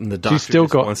 The doctor still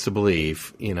wants to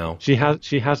believe, you know. She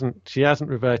hasn't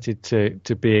reverted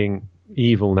to being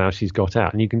evil now she's got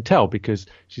out, and you can tell because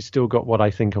she's still got what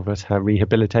I think of as her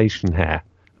rehabilitation hair.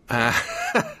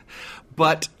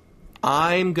 But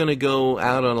I'm going to go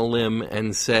out on a limb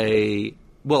and say,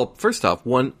 well, first off,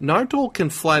 one, Nardole can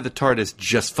fly the TARDIS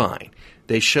just fine.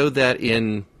 They showed that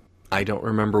in, I don't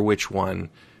remember which one.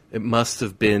 It must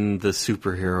have been the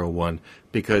superhero one,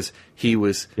 because he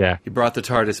brought the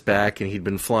TARDIS back and he'd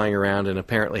been flying around and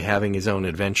apparently having his own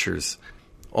adventures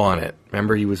on it.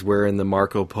 Remember, he was wearing the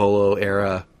Marco Polo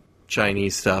era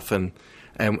Chinese stuff, and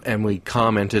we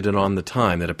commented it on the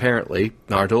time that apparently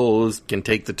Nardole can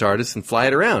take the TARDIS and fly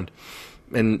it around,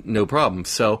 and no problem.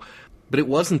 So, but it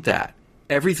wasn't that.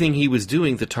 Everything he was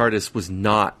doing, the TARDIS was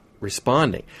not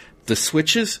responding. The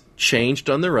switches changed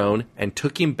on their own and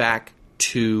took him back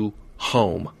to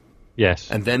home. Yes.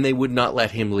 And then they would not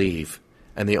let him leave.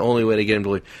 And the only way to get him to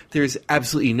leave... There's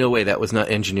absolutely no way that was not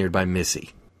engineered by Missy.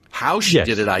 How she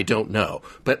did it, I don't know.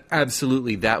 But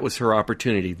absolutely, that was her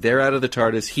opportunity. They're out of the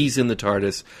TARDIS. He's in the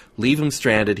TARDIS. Leave him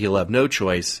stranded. He'll have no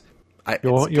choice. I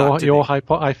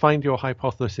find your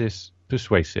hypothesis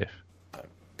persuasive.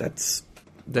 That's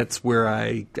where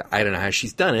I don't know how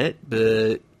she's done it,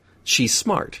 but she's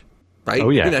smart. Right?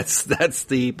 Oh, yeah. That's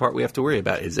the part we have to worry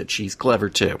about, is that she's clever,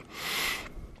 too.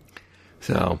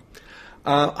 So,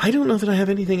 I don't know that I have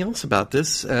anything else about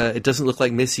this. It doesn't look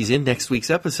like Missy's in next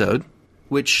week's episode,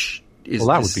 which is... Well,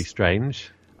 that would be strange.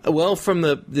 Well, in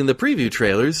the preview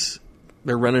trailers,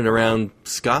 they're running around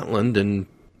Scotland and...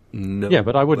 Yeah,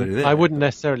 but I wouldn't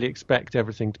necessarily expect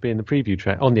everything to be in the preview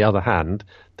trailer. On the other hand,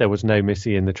 there was no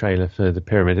Missy in the trailer for the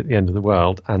Pyramid at the End of the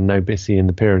World, and no Missy in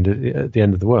the Pyramid at the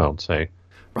End of the World, so...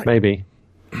 Right. Maybe.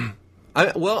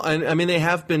 I mean, they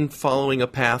have been following a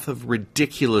path of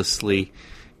ridiculously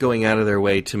going out of their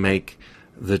way to make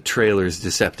the trailers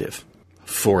deceptive.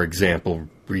 For example,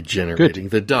 regenerating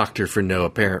the Doctor for no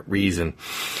apparent reason.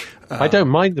 I don't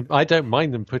mind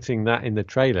them putting that in the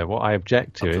trailer. What I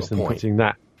object to is them putting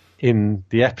that in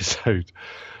the episode.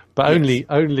 But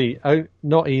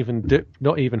not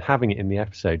even having it in the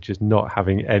episode, just not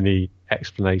having any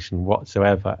explanation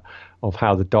whatsoever of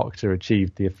how the Doctor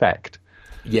achieved the effect.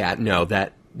 Yeah,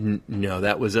 that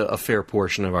was a fair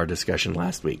portion of our discussion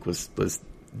last week. Was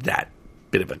that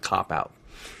bit of a cop out?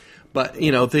 But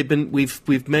you know,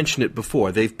 we've mentioned it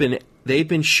before. They've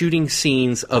been shooting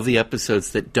scenes of the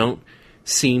episodes that don't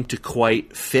seem to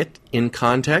quite fit in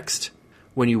context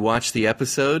when you watch the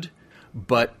episode,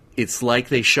 but it's like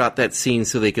they shot that scene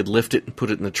so they could lift it and put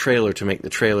it in the trailer to make the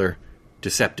trailer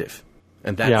deceptive.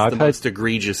 And that's most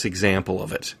egregious example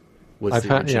of it. I've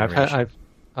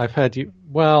heard you.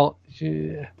 Well,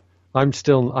 I'm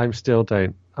still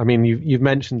don't. I mean, you've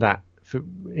mentioned that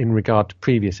in regard to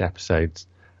previous episodes,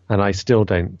 and I still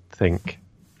don't think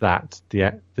that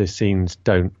the scenes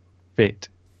don't fit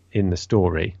in the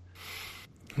story.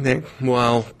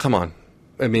 Well, come on.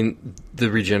 I mean, the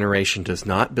regeneration does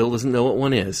not. Bill doesn't know what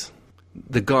one is.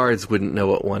 The guards wouldn't know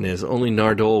what one is. Only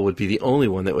Nardole would be the only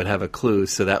one that would have a clue.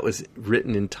 So that was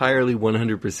written entirely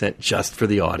 100% just for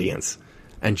the audience.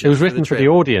 And it was written for the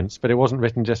audience, but it wasn't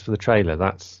written just for the trailer.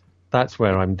 That's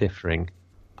where I'm differing.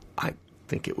 I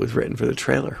think it was written for the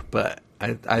trailer, but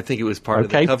I think it was part of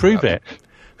the cover. Okay, prove it.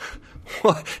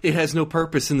 Well, it has no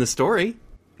purpose in the story.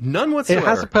 None whatsoever. It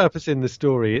has a purpose in the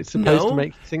story. It's supposed to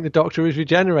make you think the Doctor is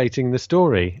regenerating the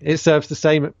story. It serves the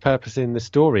same purpose in the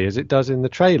story as it does in the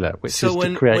trailer, which is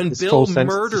to create this false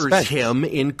sense of suspense. So when Bill murders him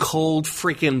in cold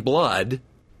freaking blood,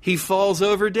 he falls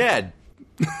over dead.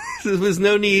 There was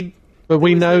no need. But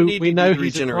we know he's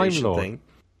a Time Lord.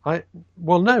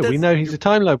 We know he's a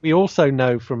Time Lord. We also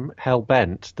know from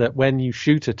Hellbent that when you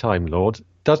shoot a Time Lord, it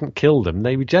doesn't kill them;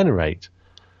 they regenerate.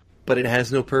 But it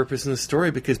has no purpose in the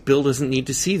story because Bill doesn't need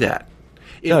to see that.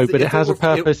 It has a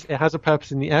purpose. It has a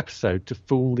purpose in the episode to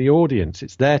fool the audience.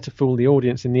 It's there to fool the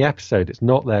audience in the episode. It's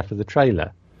not there for the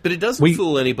trailer. But it doesn't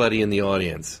fool anybody in the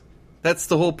audience. That's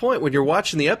the whole point. When you're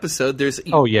watching the episode,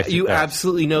 you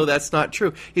absolutely know that's not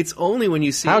true. It's only when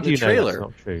you see it in the trailer.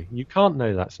 How do you know that's not true? You can't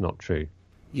know that's not true.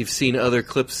 You've seen other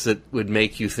clips that would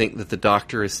make you think that the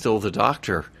Doctor is still the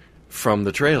Doctor from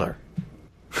the trailer.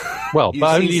 Well, You've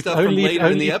but seen only stuff from later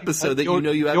in the episode that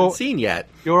you haven't seen yet.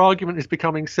 Your argument is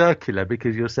becoming circular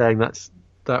because you're saying that's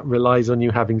that relies on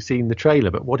you having seen the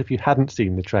trailer. But what if you hadn't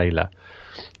seen the trailer?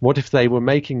 What if they were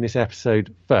making this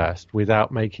episode first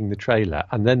without making the trailer,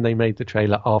 and then they made the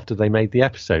trailer after they made the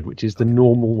episode, which is the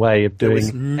normal way of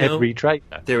doing every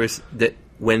trailer? There was that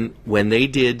when they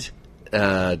did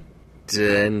The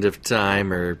End of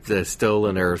Time or The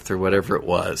Stolen Earth or whatever it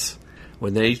was,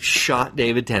 when they shot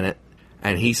David Tennant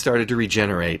and he started to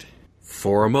regenerate,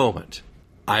 for a moment,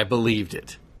 I believed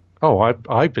it. Oh, I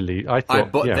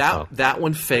thought that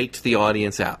one faked the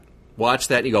audience out. Watch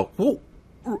that and you go, whoa.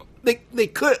 They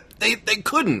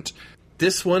couldn't.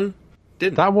 This one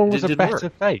didn't. That one was a better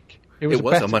fake. It was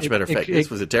a much better fake. This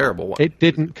was a terrible one. It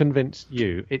didn't convince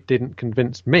you. It didn't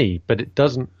convince me. But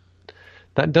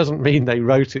that doesn't mean they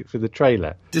wrote it for the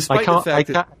trailer. Despite the fact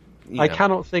that I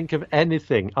cannot think of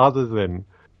anything other than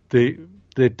the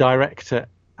director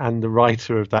and the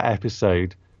writer of that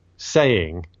episode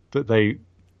saying that they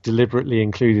deliberately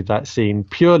included that scene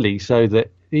purely so that,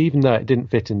 even though it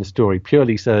didn't fit in the story,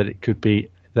 purely so that it could be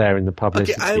there in the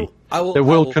publicity. Okay, I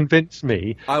will convince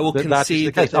me. I will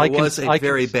concede that there was a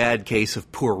very bad case of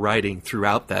poor writing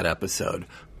throughout that episode,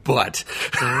 but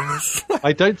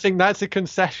I don't think that's a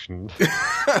concession.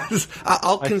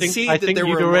 I'll concede that there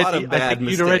were a lot of bad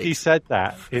mistakes. You'd already said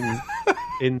that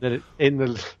in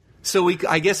the. So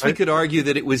I guess we could argue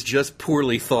that it was just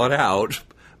poorly thought out,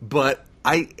 but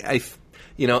I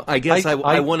guess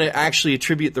I want to actually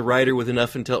attribute the writer with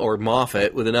enough or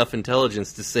Moffat with enough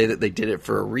intelligence to say that they did it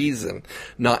for a reason,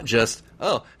 not just,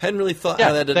 hadn't really thought,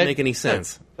 that doesn't make any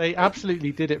sense. They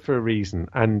absolutely did it for a reason,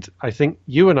 and I think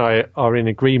you and I are in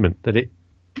agreement that it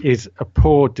is a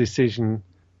poor decision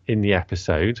in the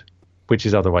episode, which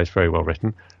is otherwise very well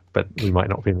written, but we might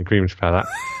not be in agreement about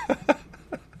that.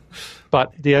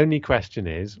 But the only question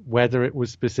is whether it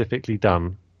was specifically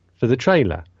done for the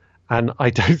trailer. And I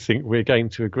don't think we're going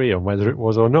to agree on whether it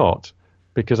was or not,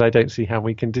 because I don't see how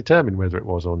we can determine whether it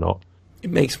was or not. It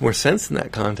makes more sense in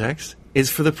that context. It's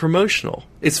for the promotional.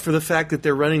 It's for the fact that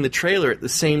they're running the trailer at the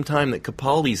same time that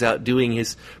Capaldi's out doing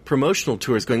his promotional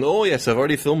tours going, oh, yes, I've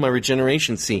already filmed my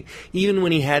regeneration scene, even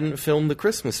when he hadn't filmed the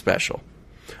Christmas special.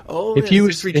 Oh,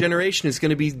 this regeneration is going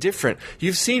to be different.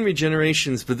 You've seen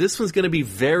regenerations, but this one's going to be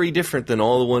very different than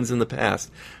all the ones in the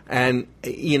past. And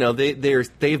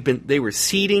they were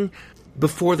seeding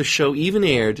before the show even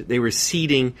aired. They were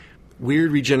seeding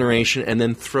weird regeneration and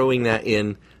then throwing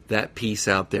that piece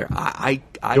out there.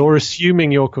 You're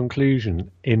assuming your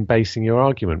conclusion in basing your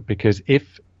argument, because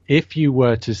if you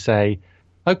were to say,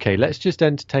 okay, let's just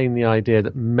entertain the idea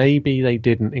that maybe they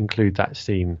didn't include that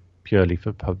scene purely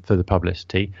for the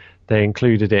publicity. They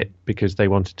included it because they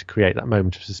wanted to create that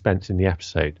moment of suspense in the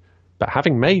episode. But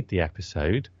having made the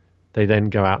episode, they then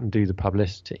go out and do the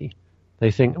publicity.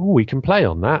 They think, we can play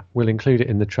on that. We'll include it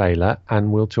in the trailer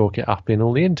and we'll talk it up in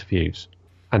all the interviews.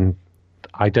 And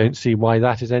I don't see why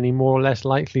that is any more or less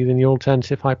likely than the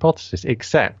alternative hypothesis,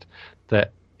 except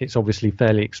that it's obviously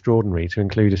fairly extraordinary to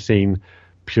include a scene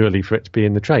purely for it to be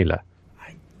in the trailer.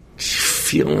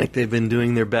 Feeling like they've been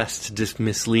doing their best to just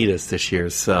mislead us this year,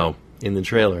 so in the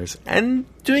trailers, and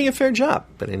doing a fair job.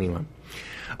 But anyway,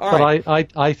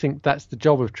 I think that's the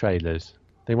job of trailers.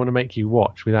 They want to make you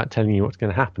watch without telling you what's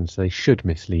going to happen, so they should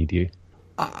mislead you.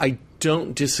 I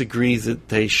don't disagree that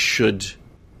they should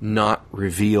not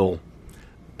reveal.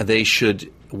 They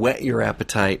should whet your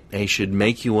appetite. They should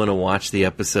make you want to watch the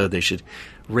episode. They should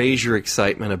raise your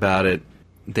excitement about it.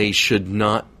 They should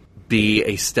not be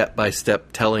a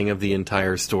step-by-step telling of the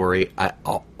entire story.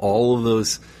 All of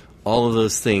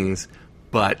those things,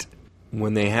 but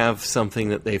when they have something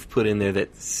that they've put in there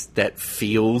that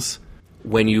feels,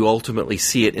 when you ultimately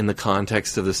see it in the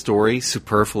context of the story,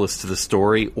 superfluous to the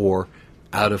story or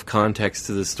out of context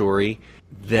to the story,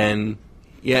 then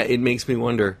it makes me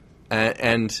wonder.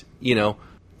 And in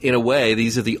a way,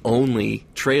 these are the only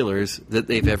trailers that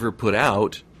they've ever put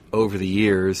out over the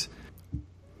years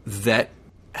that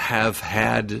have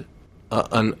had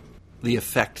the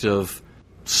effect of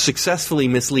successfully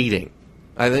misleading.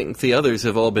 I think the others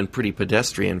have all been pretty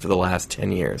pedestrian for the last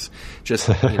 10 years. Just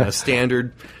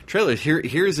standard trailers.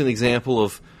 Here's an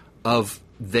example of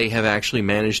they have actually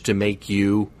managed to make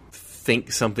you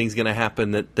think something's going to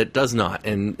happen that does not.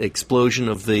 An explosion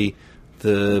of the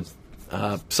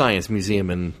Science Museum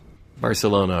in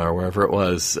Barcelona or wherever it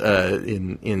was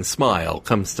in Smile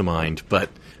comes to mind. But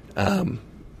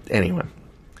anyway,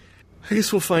 I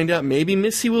guess we'll find out. Maybe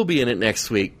Missy will be in it next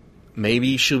week.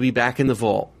 Maybe she'll be back in the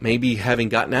vault. Maybe having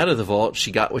gotten out of the vault,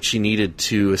 she got what she needed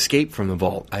to escape from the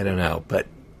vault. I don't know, but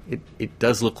it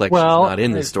does look like she's not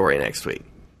in the story next week.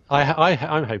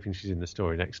 I'm hoping she's in the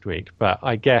story next week, but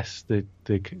I guess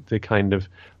the kind of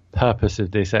purpose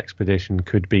of this expedition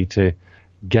could be to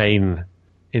gain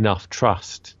enough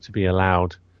trust to be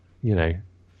allowed,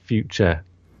 future.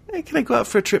 Hey, can I go out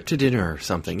for a trip to dinner or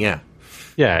something? Yeah.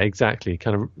 Yeah, exactly.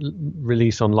 Kind of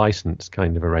release on license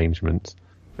kind of arrangements.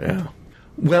 Yeah.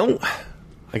 Well,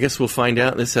 I guess we'll find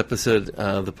out. This episode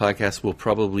of the podcast will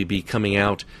probably be coming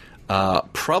out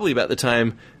probably about the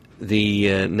time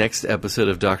the next episode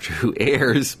of Doctor Who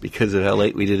airs, because of how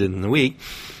late we did it in the week.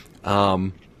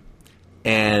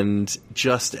 And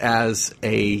just as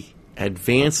a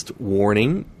advanced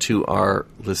warning to our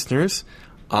listeners,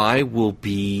 I will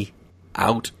be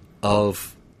out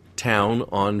of town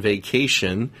on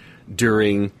vacation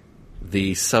during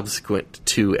the subsequent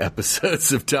 2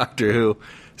 episodes of Doctor Who.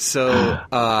 So,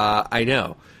 I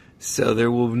know. So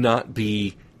there will not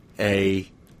be a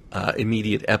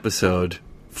immediate episode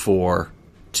for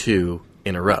 2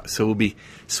 in a row. So we'll be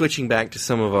switching back to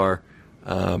some of our,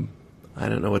 I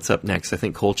don't know what's up next. I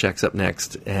think Kolchak's up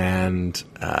next, and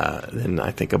then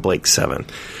I think a Blake 7.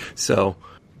 So,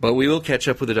 but we will catch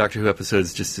up with the Doctor Who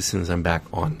episodes just as soon as I'm back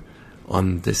on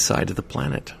this side of the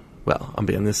planet. Well, I'll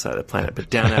be on this side of the planet, but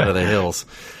down out of the hills.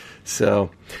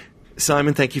 So,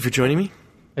 Simon, thank you for joining me.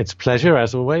 It's a pleasure,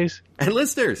 as always. And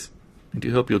listeners, I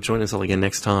do hope you'll join us all again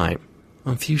next time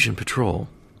on Fusion Patrol.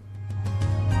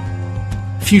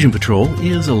 Fusion Patrol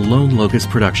is a Lone Locust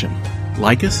production.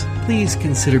 Like us, please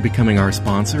consider becoming our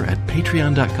sponsor at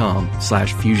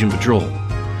patreon.com/Fusion Patrol.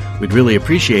 We'd really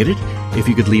appreciate it if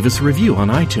you could leave us a review on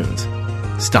iTunes.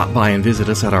 Stop by and visit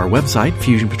us at our website,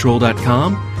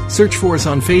 fusionpatrol.com. Search for us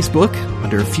on Facebook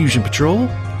under Fusion Patrol.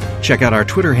 Check out our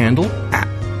Twitter handle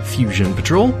 @Fusion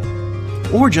Patrol.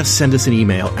 Or just send us an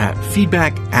email at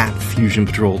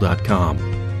feedback@fusionpatrol.com.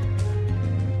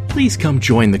 Please come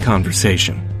join the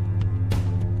conversation.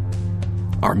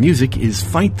 Our music is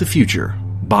Fight the Future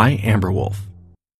by Amberwolf.